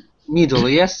mean middle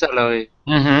salary,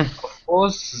 of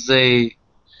course they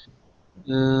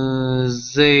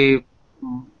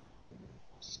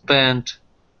spend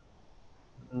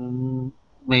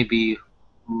maybe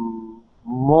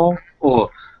more or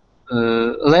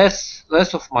less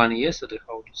of money. Yesterday,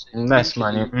 how to say? Less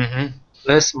money.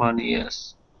 Less money,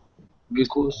 yes.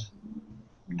 Because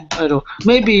I don't.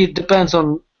 Maybe it depends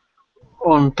on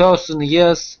person,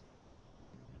 yes.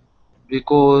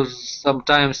 Because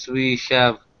sometimes we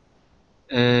have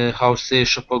how to say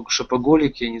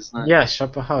shopaholic, я не знаю. Yes,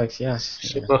 shopaholics, yes.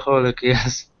 Shopaholic,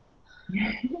 yes.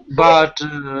 But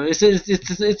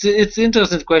it's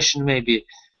interesting question maybe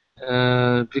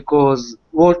because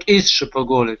what is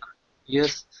shopaholic?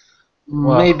 Yes.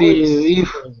 Well, maybe if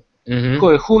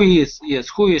who is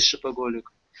shopaholic?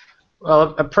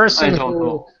 Well, a person I don't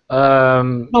know.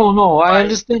 No, I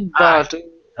understand, but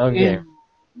okay.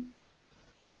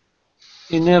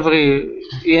 In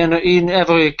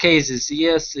every cases,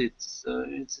 yes, it's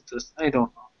interesting. I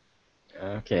don't know.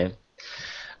 Okay.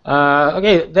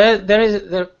 Okay.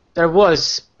 There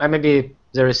was maybe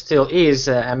there still is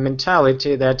a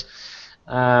mentality that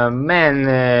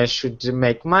men should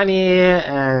make money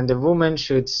and the woman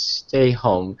should stay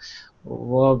home.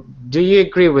 Well, do you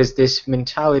agree with this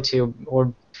mentality, or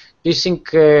do you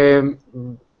think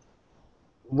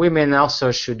women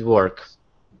also should work?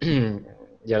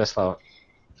 Yaroslava.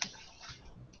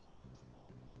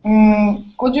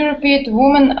 Could you repeat?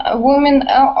 Women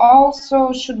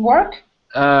also should work?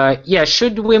 Yeah,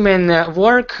 should women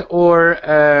work or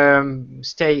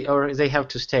stay, or they have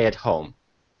to stay at home?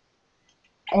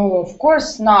 Oh, of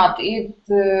course not.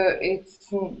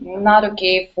 It's not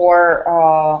okay for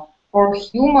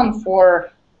human,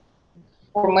 for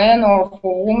men or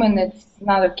for women. It's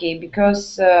not okay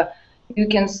because you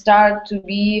can start to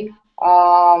be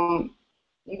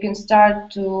you can start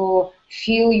to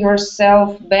feel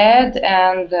yourself bad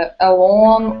and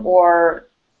alone or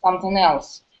something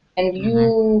else, and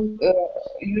you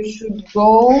should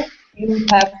go. You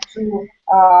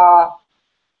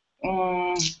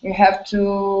have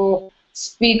to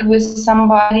speak with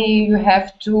somebody. You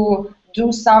have to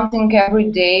do something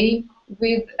every day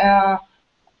with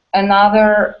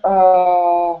another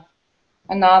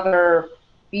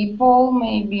people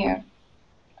maybe,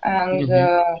 and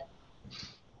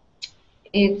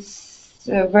it's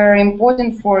very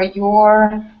important for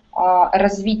your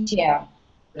развитие.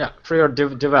 Yeah, for your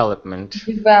development.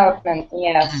 Development,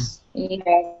 yes,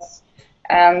 yes,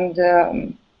 and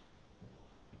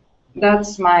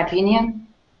that's my opinion.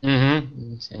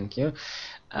 Thank you,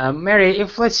 Mary.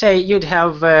 If let's say you'd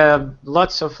have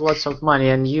lots of money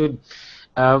and you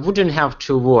wouldn't have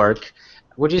to work,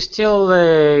 would you still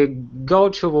go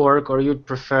to work, or you'd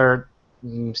prefer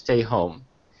stay home?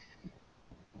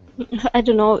 I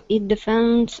don't know. It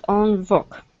depends on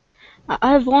work.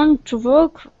 I want to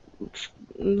work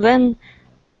when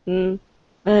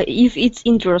if it's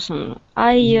interesting.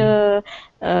 I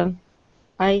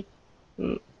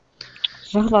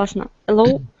согласна.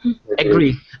 Hello.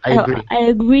 Agree. I agree. I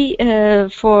agree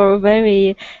for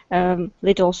very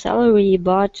little salary,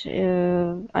 but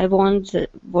I want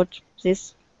what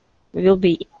this will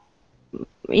be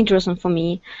interesting for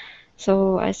me.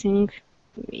 So I think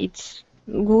it's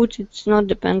good. It's not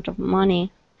depend on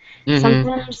money.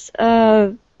 Sometimes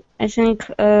I think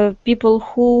people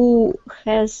who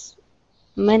has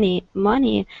many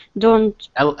money don't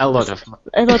a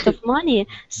lot of money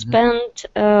spend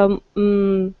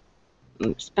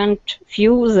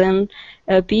few than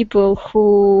people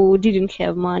who didn't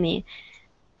have money.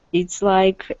 It's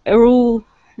like a rule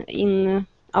in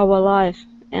our life,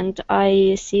 and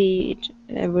I see it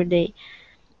every day.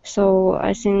 So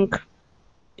I think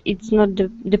it's not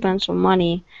depends on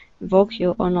money, work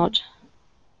you or not.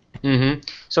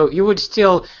 So you would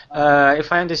still,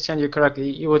 if I understand you correctly,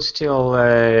 you would still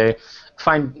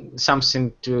find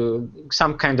something to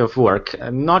some kind of work,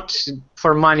 not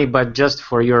for money, but just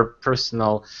for your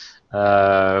personal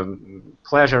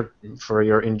pleasure, for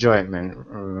your enjoyment,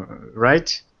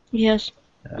 right? Yes.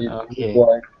 Okay.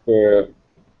 Like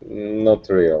not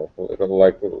real,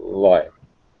 like lie,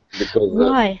 because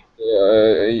Why?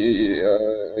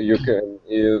 you can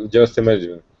just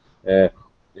imagine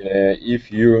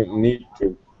if you need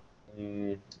to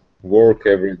work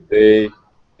every day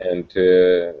and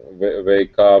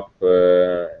wake up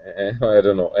I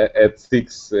don't know at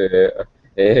 6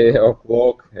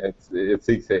 o'clock at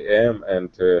 6 a.m.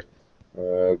 and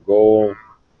go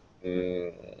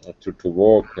to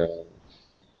work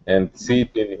and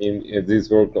sit in this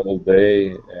work all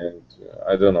day, and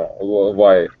I don't know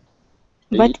why.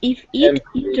 But if And it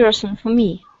interesting for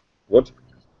me. what?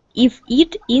 If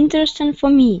it interesting for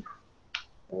me.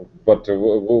 But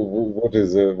what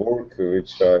is a work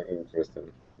which are interesting?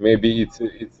 Maybe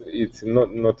it's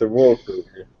not a work.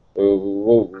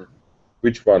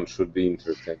 Which one should be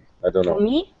interesting? I don't know. For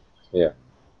me? Yeah.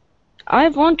 I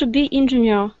want to be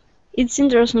engineer. It's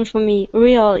interesting for me.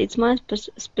 Real, it's my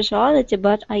specialty,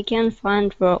 but I can't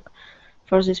find work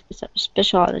for this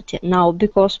specialty now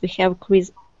because we have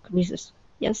quizzes.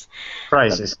 Yes.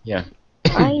 Crisis, yeah.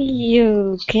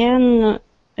 I can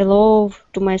allow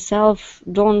to myself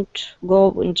don't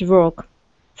go into work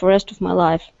for the rest of my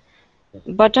life.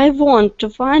 But I want to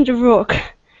find a work.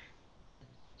 I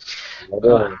don't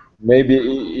know. Maybe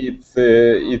it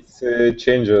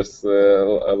changes,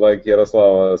 like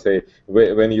Yaroslava say.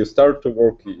 When you start to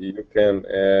work, you can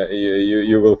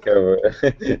you will have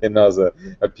another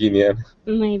opinion.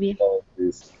 Maybe. About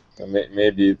this.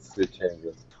 Maybe it's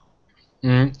changes.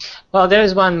 Well,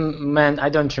 there's one man, I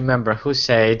don't remember who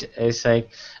said, it's like,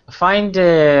 find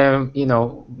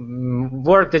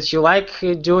work that you like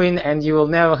doing, and you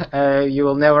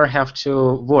will never have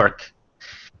to work,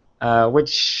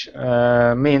 which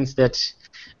means that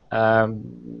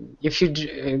if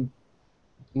you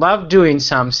love doing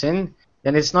something,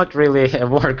 then it's not really a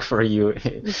work for you.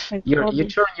 It's like You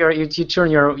turn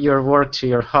your work to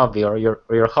your hobby, or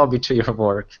your hobby to your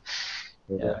work.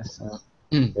 Yeah. So.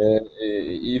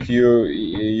 If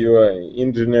you are an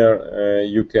engineer,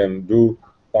 you can do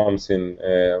something.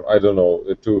 I don't know,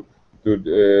 to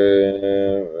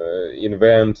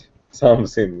invent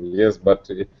something. Yes, but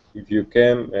if you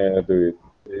can do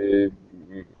it,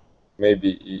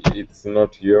 maybe it's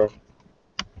not your.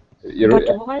 But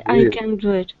why I can't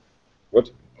do it? What?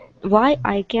 Why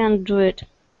I can't do it?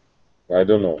 I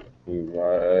don't know.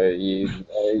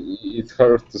 It's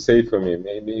hard to say for me.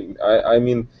 Maybe I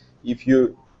mean, if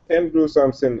you can do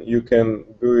something, you can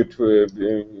do it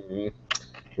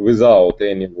without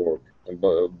any work,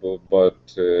 but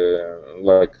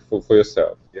like for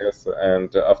yourself, yes.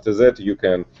 And after that, you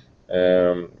can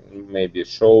maybe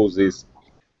show this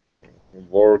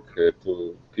work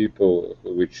to people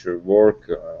which work.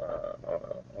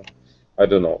 I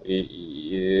don't know.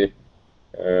 In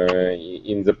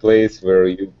the place where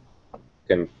you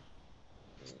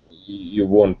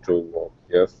want to work,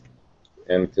 yes,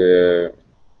 and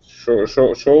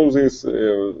show this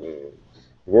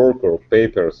work or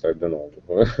papers, I don't know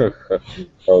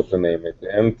how to name it,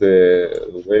 and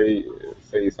they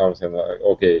say something like,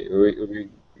 okay,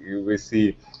 we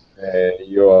see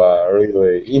you are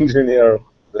really engineer,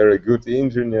 very good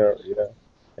engineer, yeah,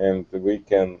 and we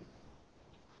can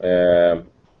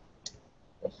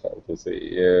how to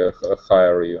say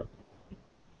hire you.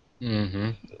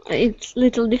 It's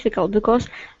little difficult because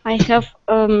I have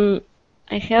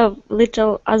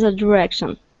little other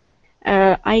direction.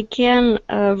 I can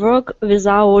work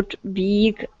without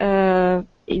big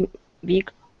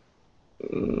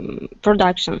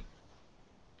production.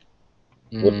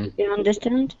 You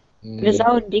understand?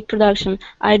 Without big production,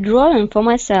 I drawing for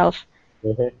myself,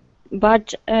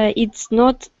 but it's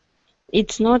not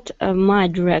my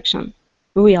direction,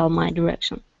 real my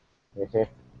direction.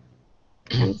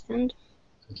 Understand?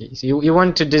 Okay, so you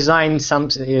want to design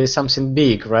something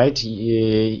big, right?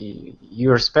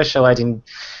 You're specialized in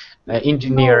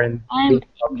engineer and I'm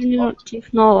engineer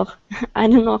technologist. I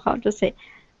don't know how to say.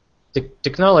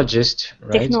 Technologist,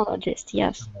 right? Technologist,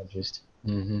 yes. Technologist.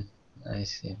 I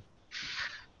see.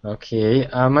 Okay,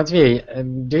 Matvey,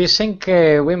 do you think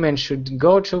women should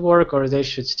go to work or they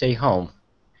should stay home?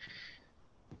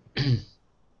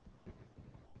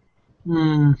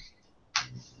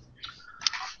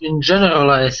 In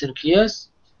general, I think yes.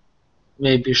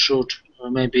 Maybe she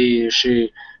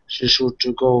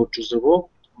should go to the work.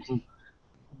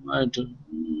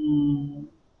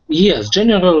 Yes,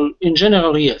 in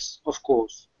general, yes, of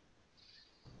course.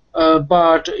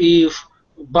 But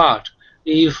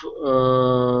if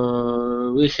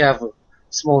we have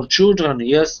small children,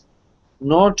 yes,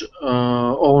 not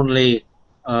only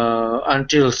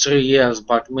until 3 years,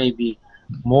 but maybe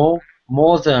more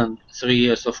than 3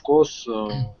 years. Of course,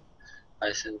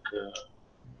 I think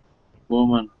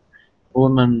women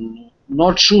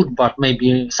not should, but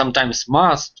maybe sometimes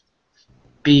must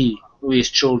be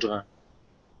with children.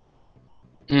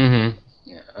 Mm-hmm.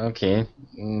 Yeah, okay.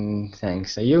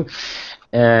 Thanks. Are you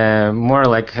more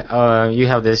like you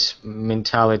have this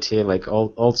mentality, like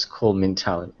old school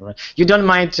mentality, right? You don't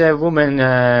mind a woman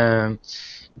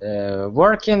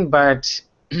working, but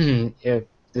if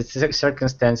the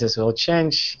circumstances will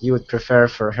change, you would prefer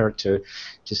for her to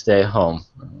stay home.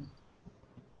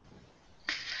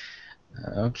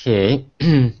 Okay.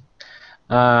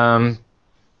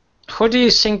 Who do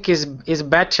you think is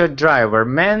better driver,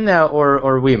 men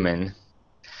or women?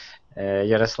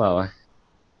 Yaroslava.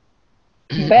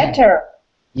 Better.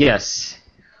 Yes.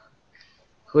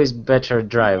 Who is better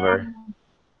driver?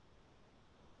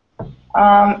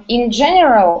 In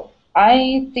general,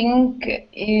 I think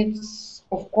it's,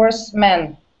 of course,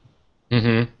 men.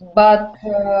 Mm-hmm. But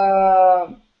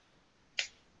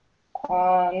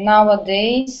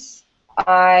nowadays,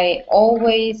 I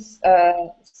always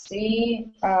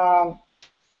see, how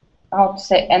to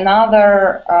say,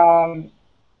 another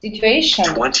situation.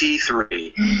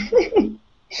 23.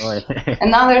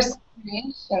 Another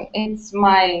situation. It's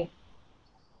my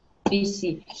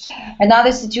PC.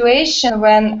 Another situation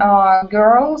when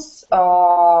girls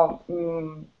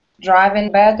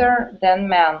driving better than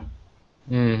men.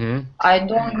 Mm-hmm. I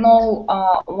don't know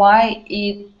why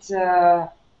it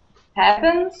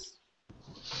happens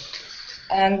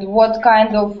and what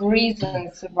kind of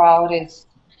reasons about it.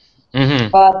 Mm-hmm.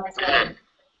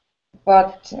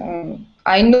 But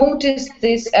I notice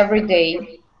this every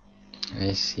day.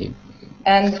 I see.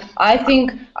 And I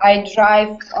think I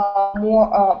drive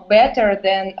more better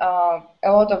than a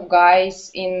lot of guys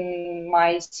in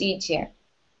my city,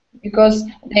 because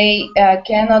they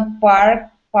cannot park.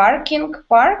 They cannot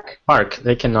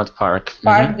park.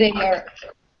 Park their.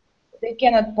 They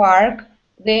cannot park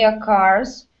their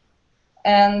cars,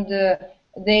 and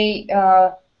they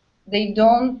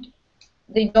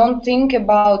don't think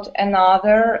about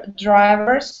another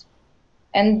drivers,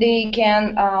 and they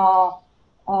can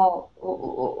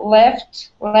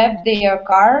left their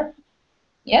car.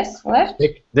 Yes, left.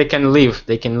 They can leave.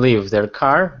 They can leave their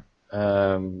car.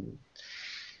 In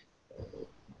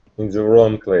the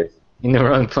wrong place. In the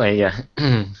wrong place, yeah.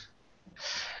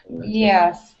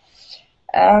 Yes,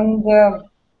 and.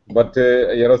 But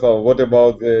Yaroslav, what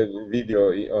about the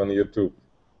video on YouTube?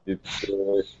 It's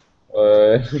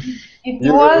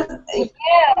it was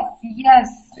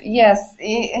yes.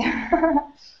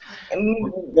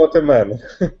 Not a man.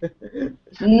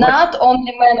 Not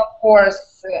only men, of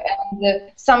course.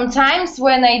 And sometimes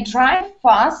when I drive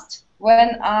fast,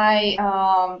 when I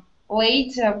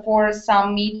late for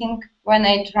some meeting, when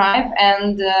I drive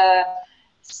and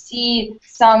see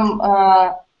some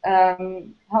how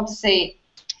to say,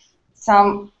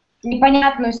 some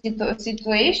непонятную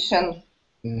situation.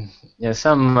 Yeah,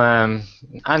 some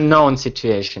unknown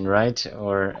situation, right?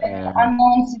 Or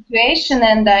unknown situation,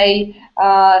 and I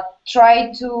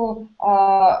try to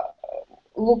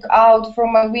look out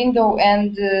from a window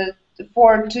and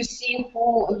to see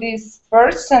who this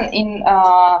person in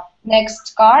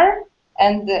next car,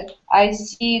 and I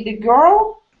see the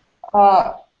girl,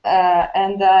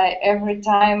 and every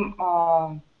time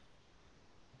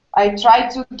I try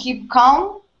to keep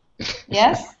calm.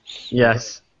 Yes.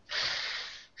 Yes.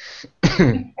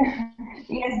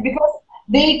 Yes, because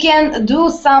they can do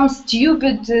some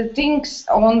stupid things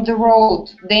on the road,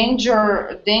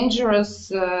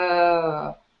 dangerous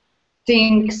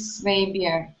things, maybe.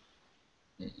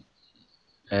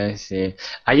 I see.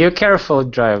 Are you a careful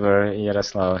driver,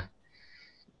 Yaroslava?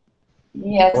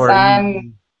 Yes, Or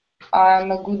I'm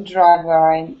a good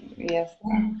driver. Yes.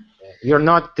 You're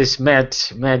not this mad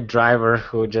driver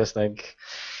who just like,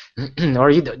 or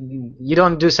you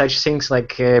don't do such things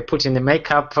like putting the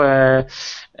makeup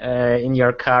in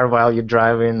your car while you're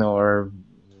driving, or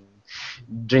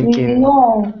drinking.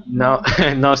 No.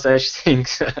 No such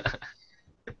things.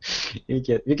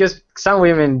 Because some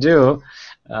women do,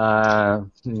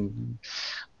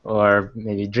 or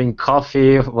maybe drink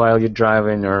coffee while you're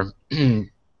driving, or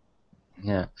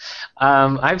yeah.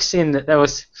 I've seen that there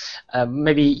was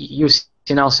maybe you've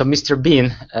seen also Mr.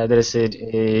 Bean. There is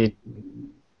a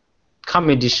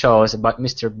comedy shows about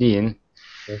Mr. Bean,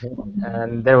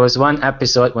 and there was one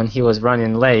episode when he was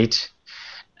running late,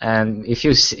 and if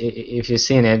you've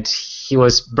seen it, he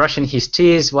was brushing his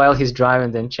teeth while he's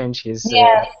driving, then change his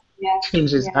Yes,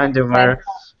 change his yes, underwear,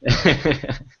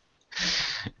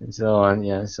 and so on.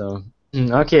 Yeah. So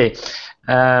okay,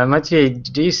 Matvey,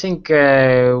 do you think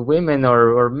women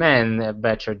or men are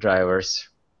better drivers?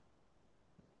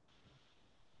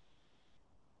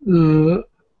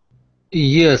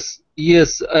 Yes,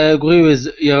 yes, I agree with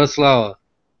Yaroslava.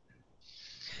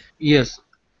 Yes,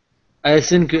 I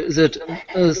think that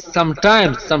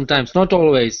sometimes, not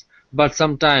always, but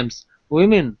sometimes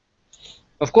women.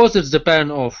 Of course, it's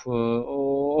depend on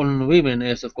women,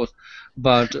 yes, of course,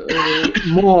 but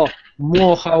more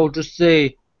how to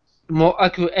say, more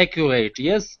accurate,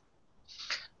 yes.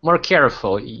 More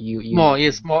careful.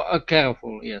 More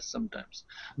careful, yes, sometimes.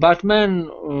 But man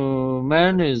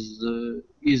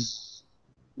is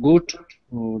good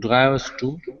drivers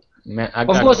too.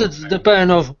 Of course, it's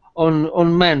depend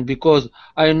on men, because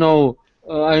I know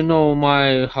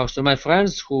my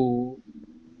friends who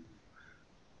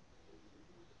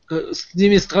с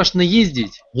ними страшно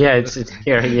ездить. Yeah, it's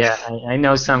here. Yeah, I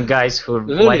know some guys who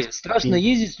Really, like страшно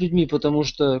ездить с людьми, потому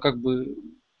что как бы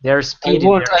they're speedy.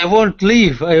 I want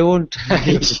leave. I want to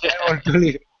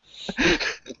leave.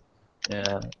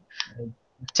 Yeah.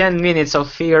 10 minutes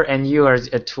of fear and you are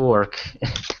at work.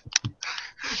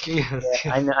 Yes,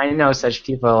 Yeah, I know such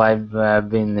people. I've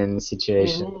been in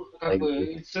situations like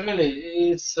this.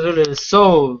 It's really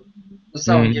so. На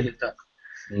самом деле так.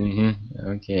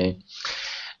 Okay.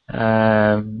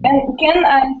 And can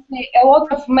I say a lot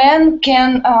of men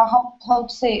can how to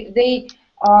say they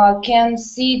can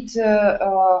sit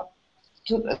to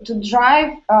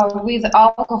drive with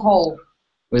alcohol.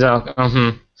 Without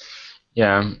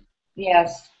yeah.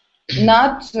 Yes,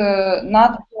 not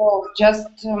girls,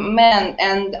 just men,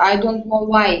 and I don't know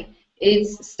why.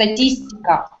 It's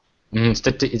statistica. It's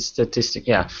statistic.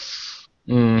 Yeah.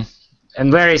 And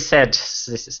very sad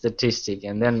statistic.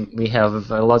 And then we have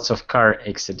lots of car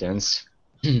accidents.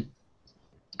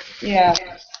 Yeah.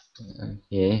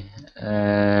 Okay.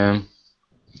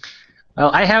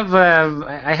 Well, I have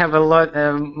a lot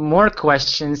more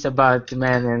questions about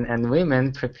men and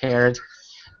women prepared.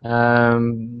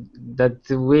 That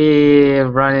we're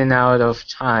running out of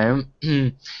time.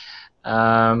 Maybe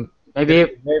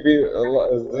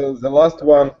the last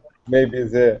one, maybe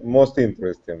the most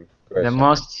interesting question. The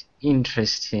most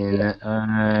interesting. Yeah.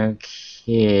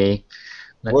 Okay.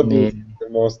 What is the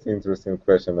most interesting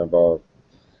question about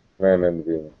men and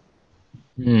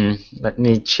women? Let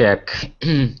me check.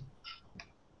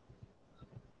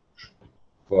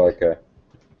 Like a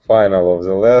final of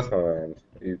the lesson, and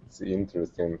it's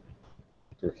interesting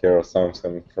to hear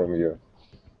something from you.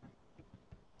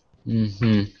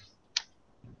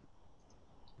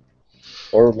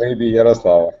 Or maybe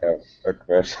Yaroslava have a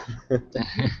question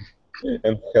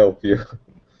and help you.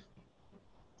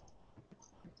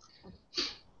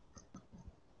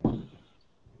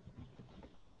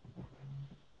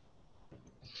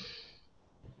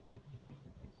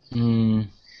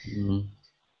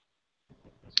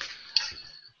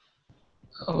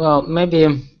 Well, maybe,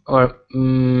 or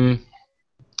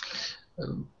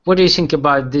what do you think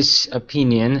about this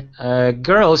opinion?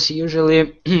 Girls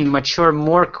usually mature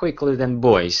more quickly than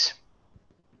boys.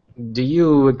 Do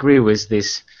you agree with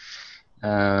this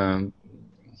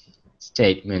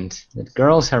statement that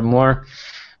girls are more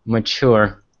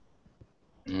mature?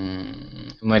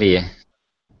 Maria.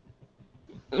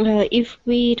 If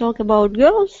we talk about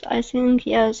girls, I think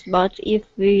yes, but if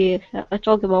we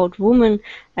talk about women,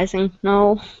 I think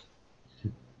no.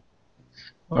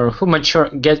 Or who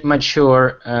get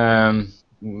mature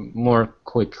more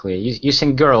quickly? You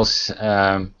think girls?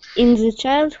 In the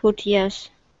childhood, yes.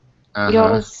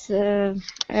 Girls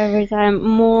every time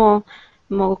more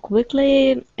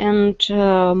quickly and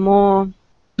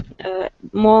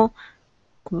more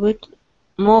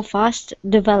fast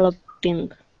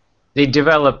developing. They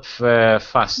develop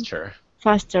faster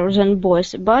than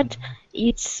boys, but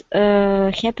it's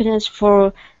happiness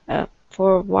for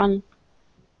one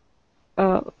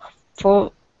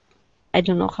for I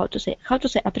don't know how to say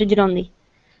определенный.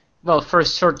 Well, for a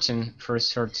certain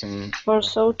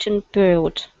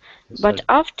period. But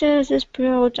after this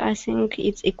period, I think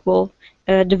it's equal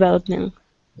development.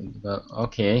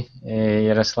 Okay,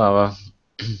 Yaroslava,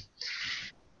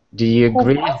 do you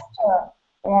agree? Faster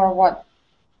or what?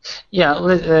 Yeah,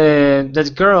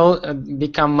 that girl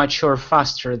become mature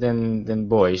faster than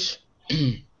boys.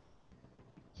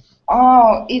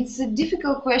 Oh, it's a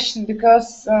difficult question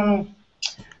because I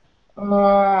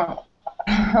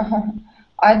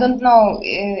don't know.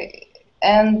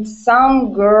 And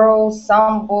some girls,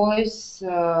 some boys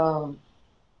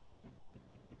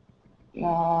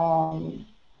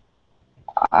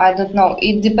I don't know.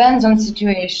 It depends on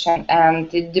situation,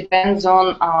 and it depends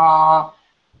on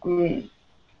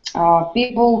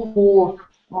people who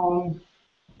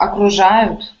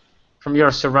окружают. From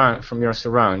your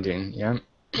surrounding, yeah.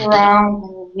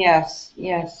 Surrounding, yes,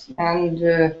 and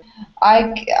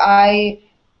I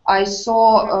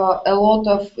saw a lot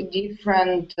of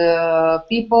different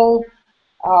people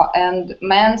and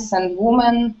men and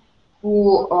women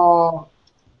who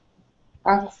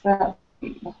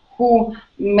who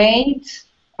made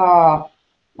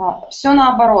все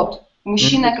наоборот.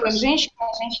 Мужчина как женщина,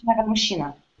 женщина как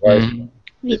мужчина.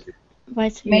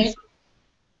 Vice versa.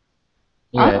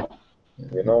 Yeah.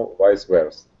 You know, vice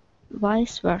versa.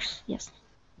 Vice versa, yes.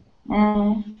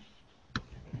 I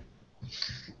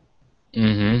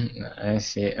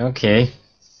see. Okay.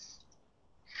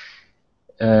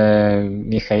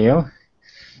 Mikhail,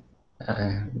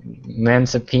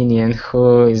 man's opinion,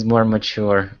 who is more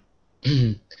mature?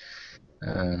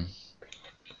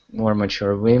 More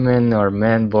mature women or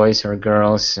men, boys or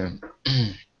girls?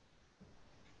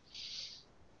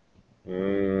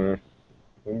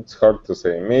 It's hard to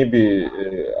say. Maybe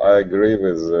I agree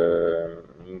with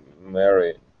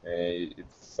Mary.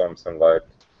 It's something like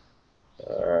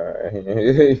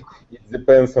it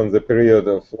depends on the period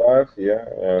of life, yeah,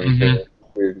 and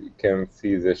we can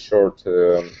see the short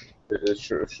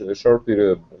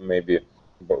period. Maybe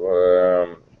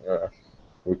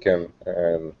we can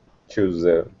choose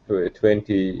the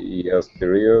 20 years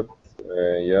period.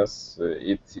 Yes,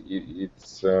 it's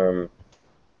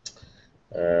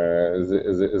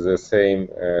the same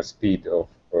speed of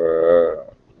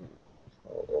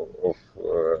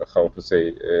how to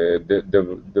say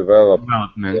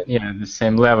development. Yeah, the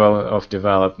same level of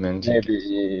development.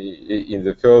 Maybe in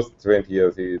the first 20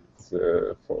 years it's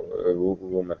for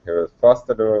women have a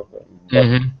faster development, but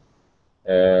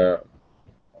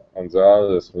on the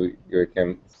others we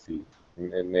can see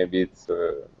maybe it's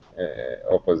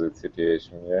opposite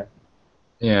situation. Yeah.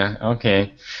 Yeah.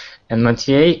 Okay. And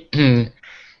Mathieu,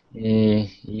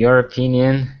 your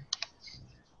opinion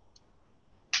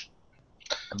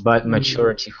about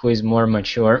maturity? Who is more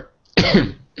mature?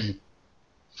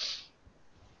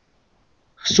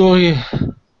 Sorry,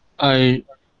 I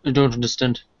don't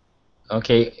understand.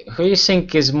 Okay, who you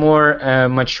think is more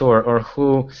mature, or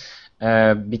who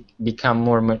become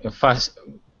more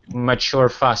mature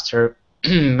faster,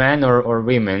 men or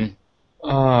women?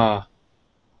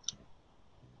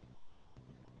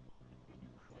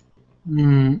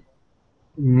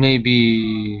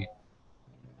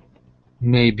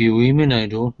 Maybe women. I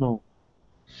don't know.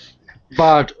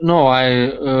 But no,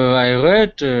 I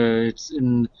read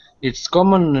it's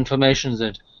common information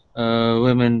that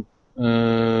women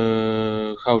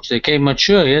how to say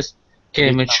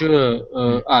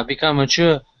become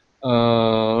mature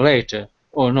later.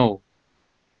 Or no,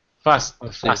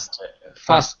 faster. Yes,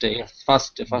 faster.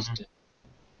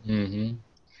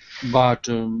 But I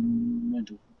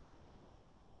don't.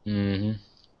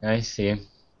 I see.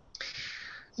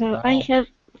 Well, I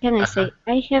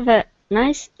have a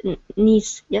nice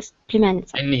niece, yes,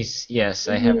 племянница. A niece, yes,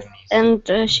 I have a niece.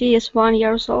 And she is 1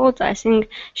 year old. I think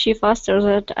she faster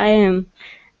than I am.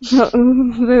 So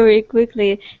very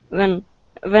quickly when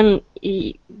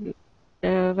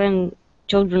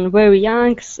children very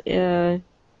young,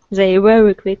 they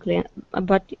very quickly,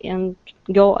 but and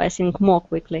go I think more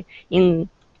quickly in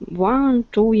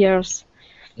 1-2 years.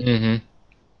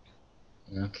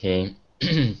 Okay.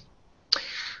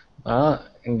 Well,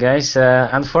 guys,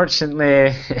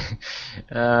 unfortunately,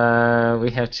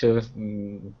 we have to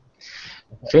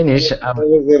finish.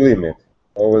 Always a limit.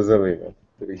 Always a limit.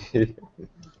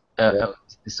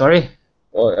 Sorry?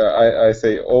 I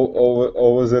say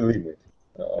always a limit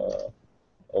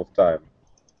of time.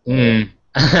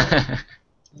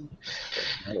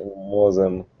 More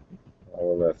than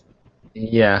or less.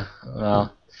 Yeah,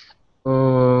 well,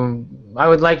 I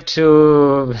would like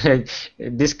to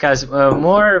discuss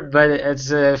more, but it's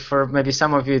for maybe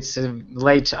some of you it's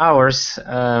late hours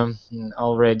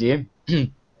already.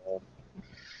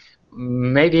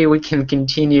 Maybe we can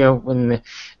continue when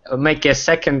make a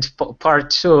second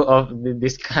part 2 of the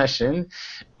discussion,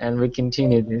 and we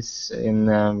continue this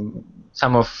in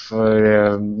some of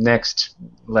next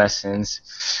lessons.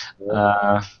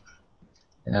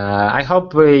 I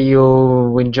hope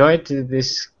you enjoyed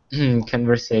this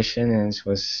conversation and it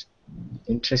was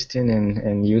interesting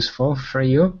and useful for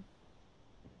you.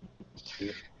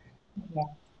 Yeah.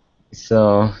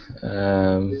 So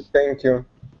thank you.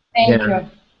 Thank you.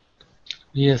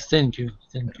 Yes, thank you.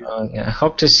 I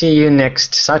hope to see you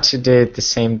next Saturday at the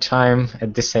same time,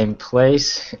 at the same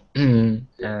place, and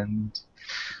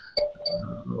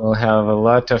we'll have a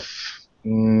lot of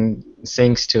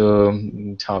things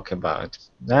to talk about.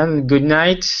 Then good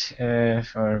night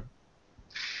for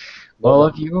all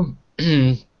of you.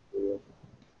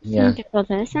 Yeah. Thank you for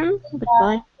listening.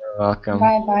 Goodbye. You're welcome.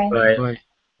 Bye bye. Bye. Bye.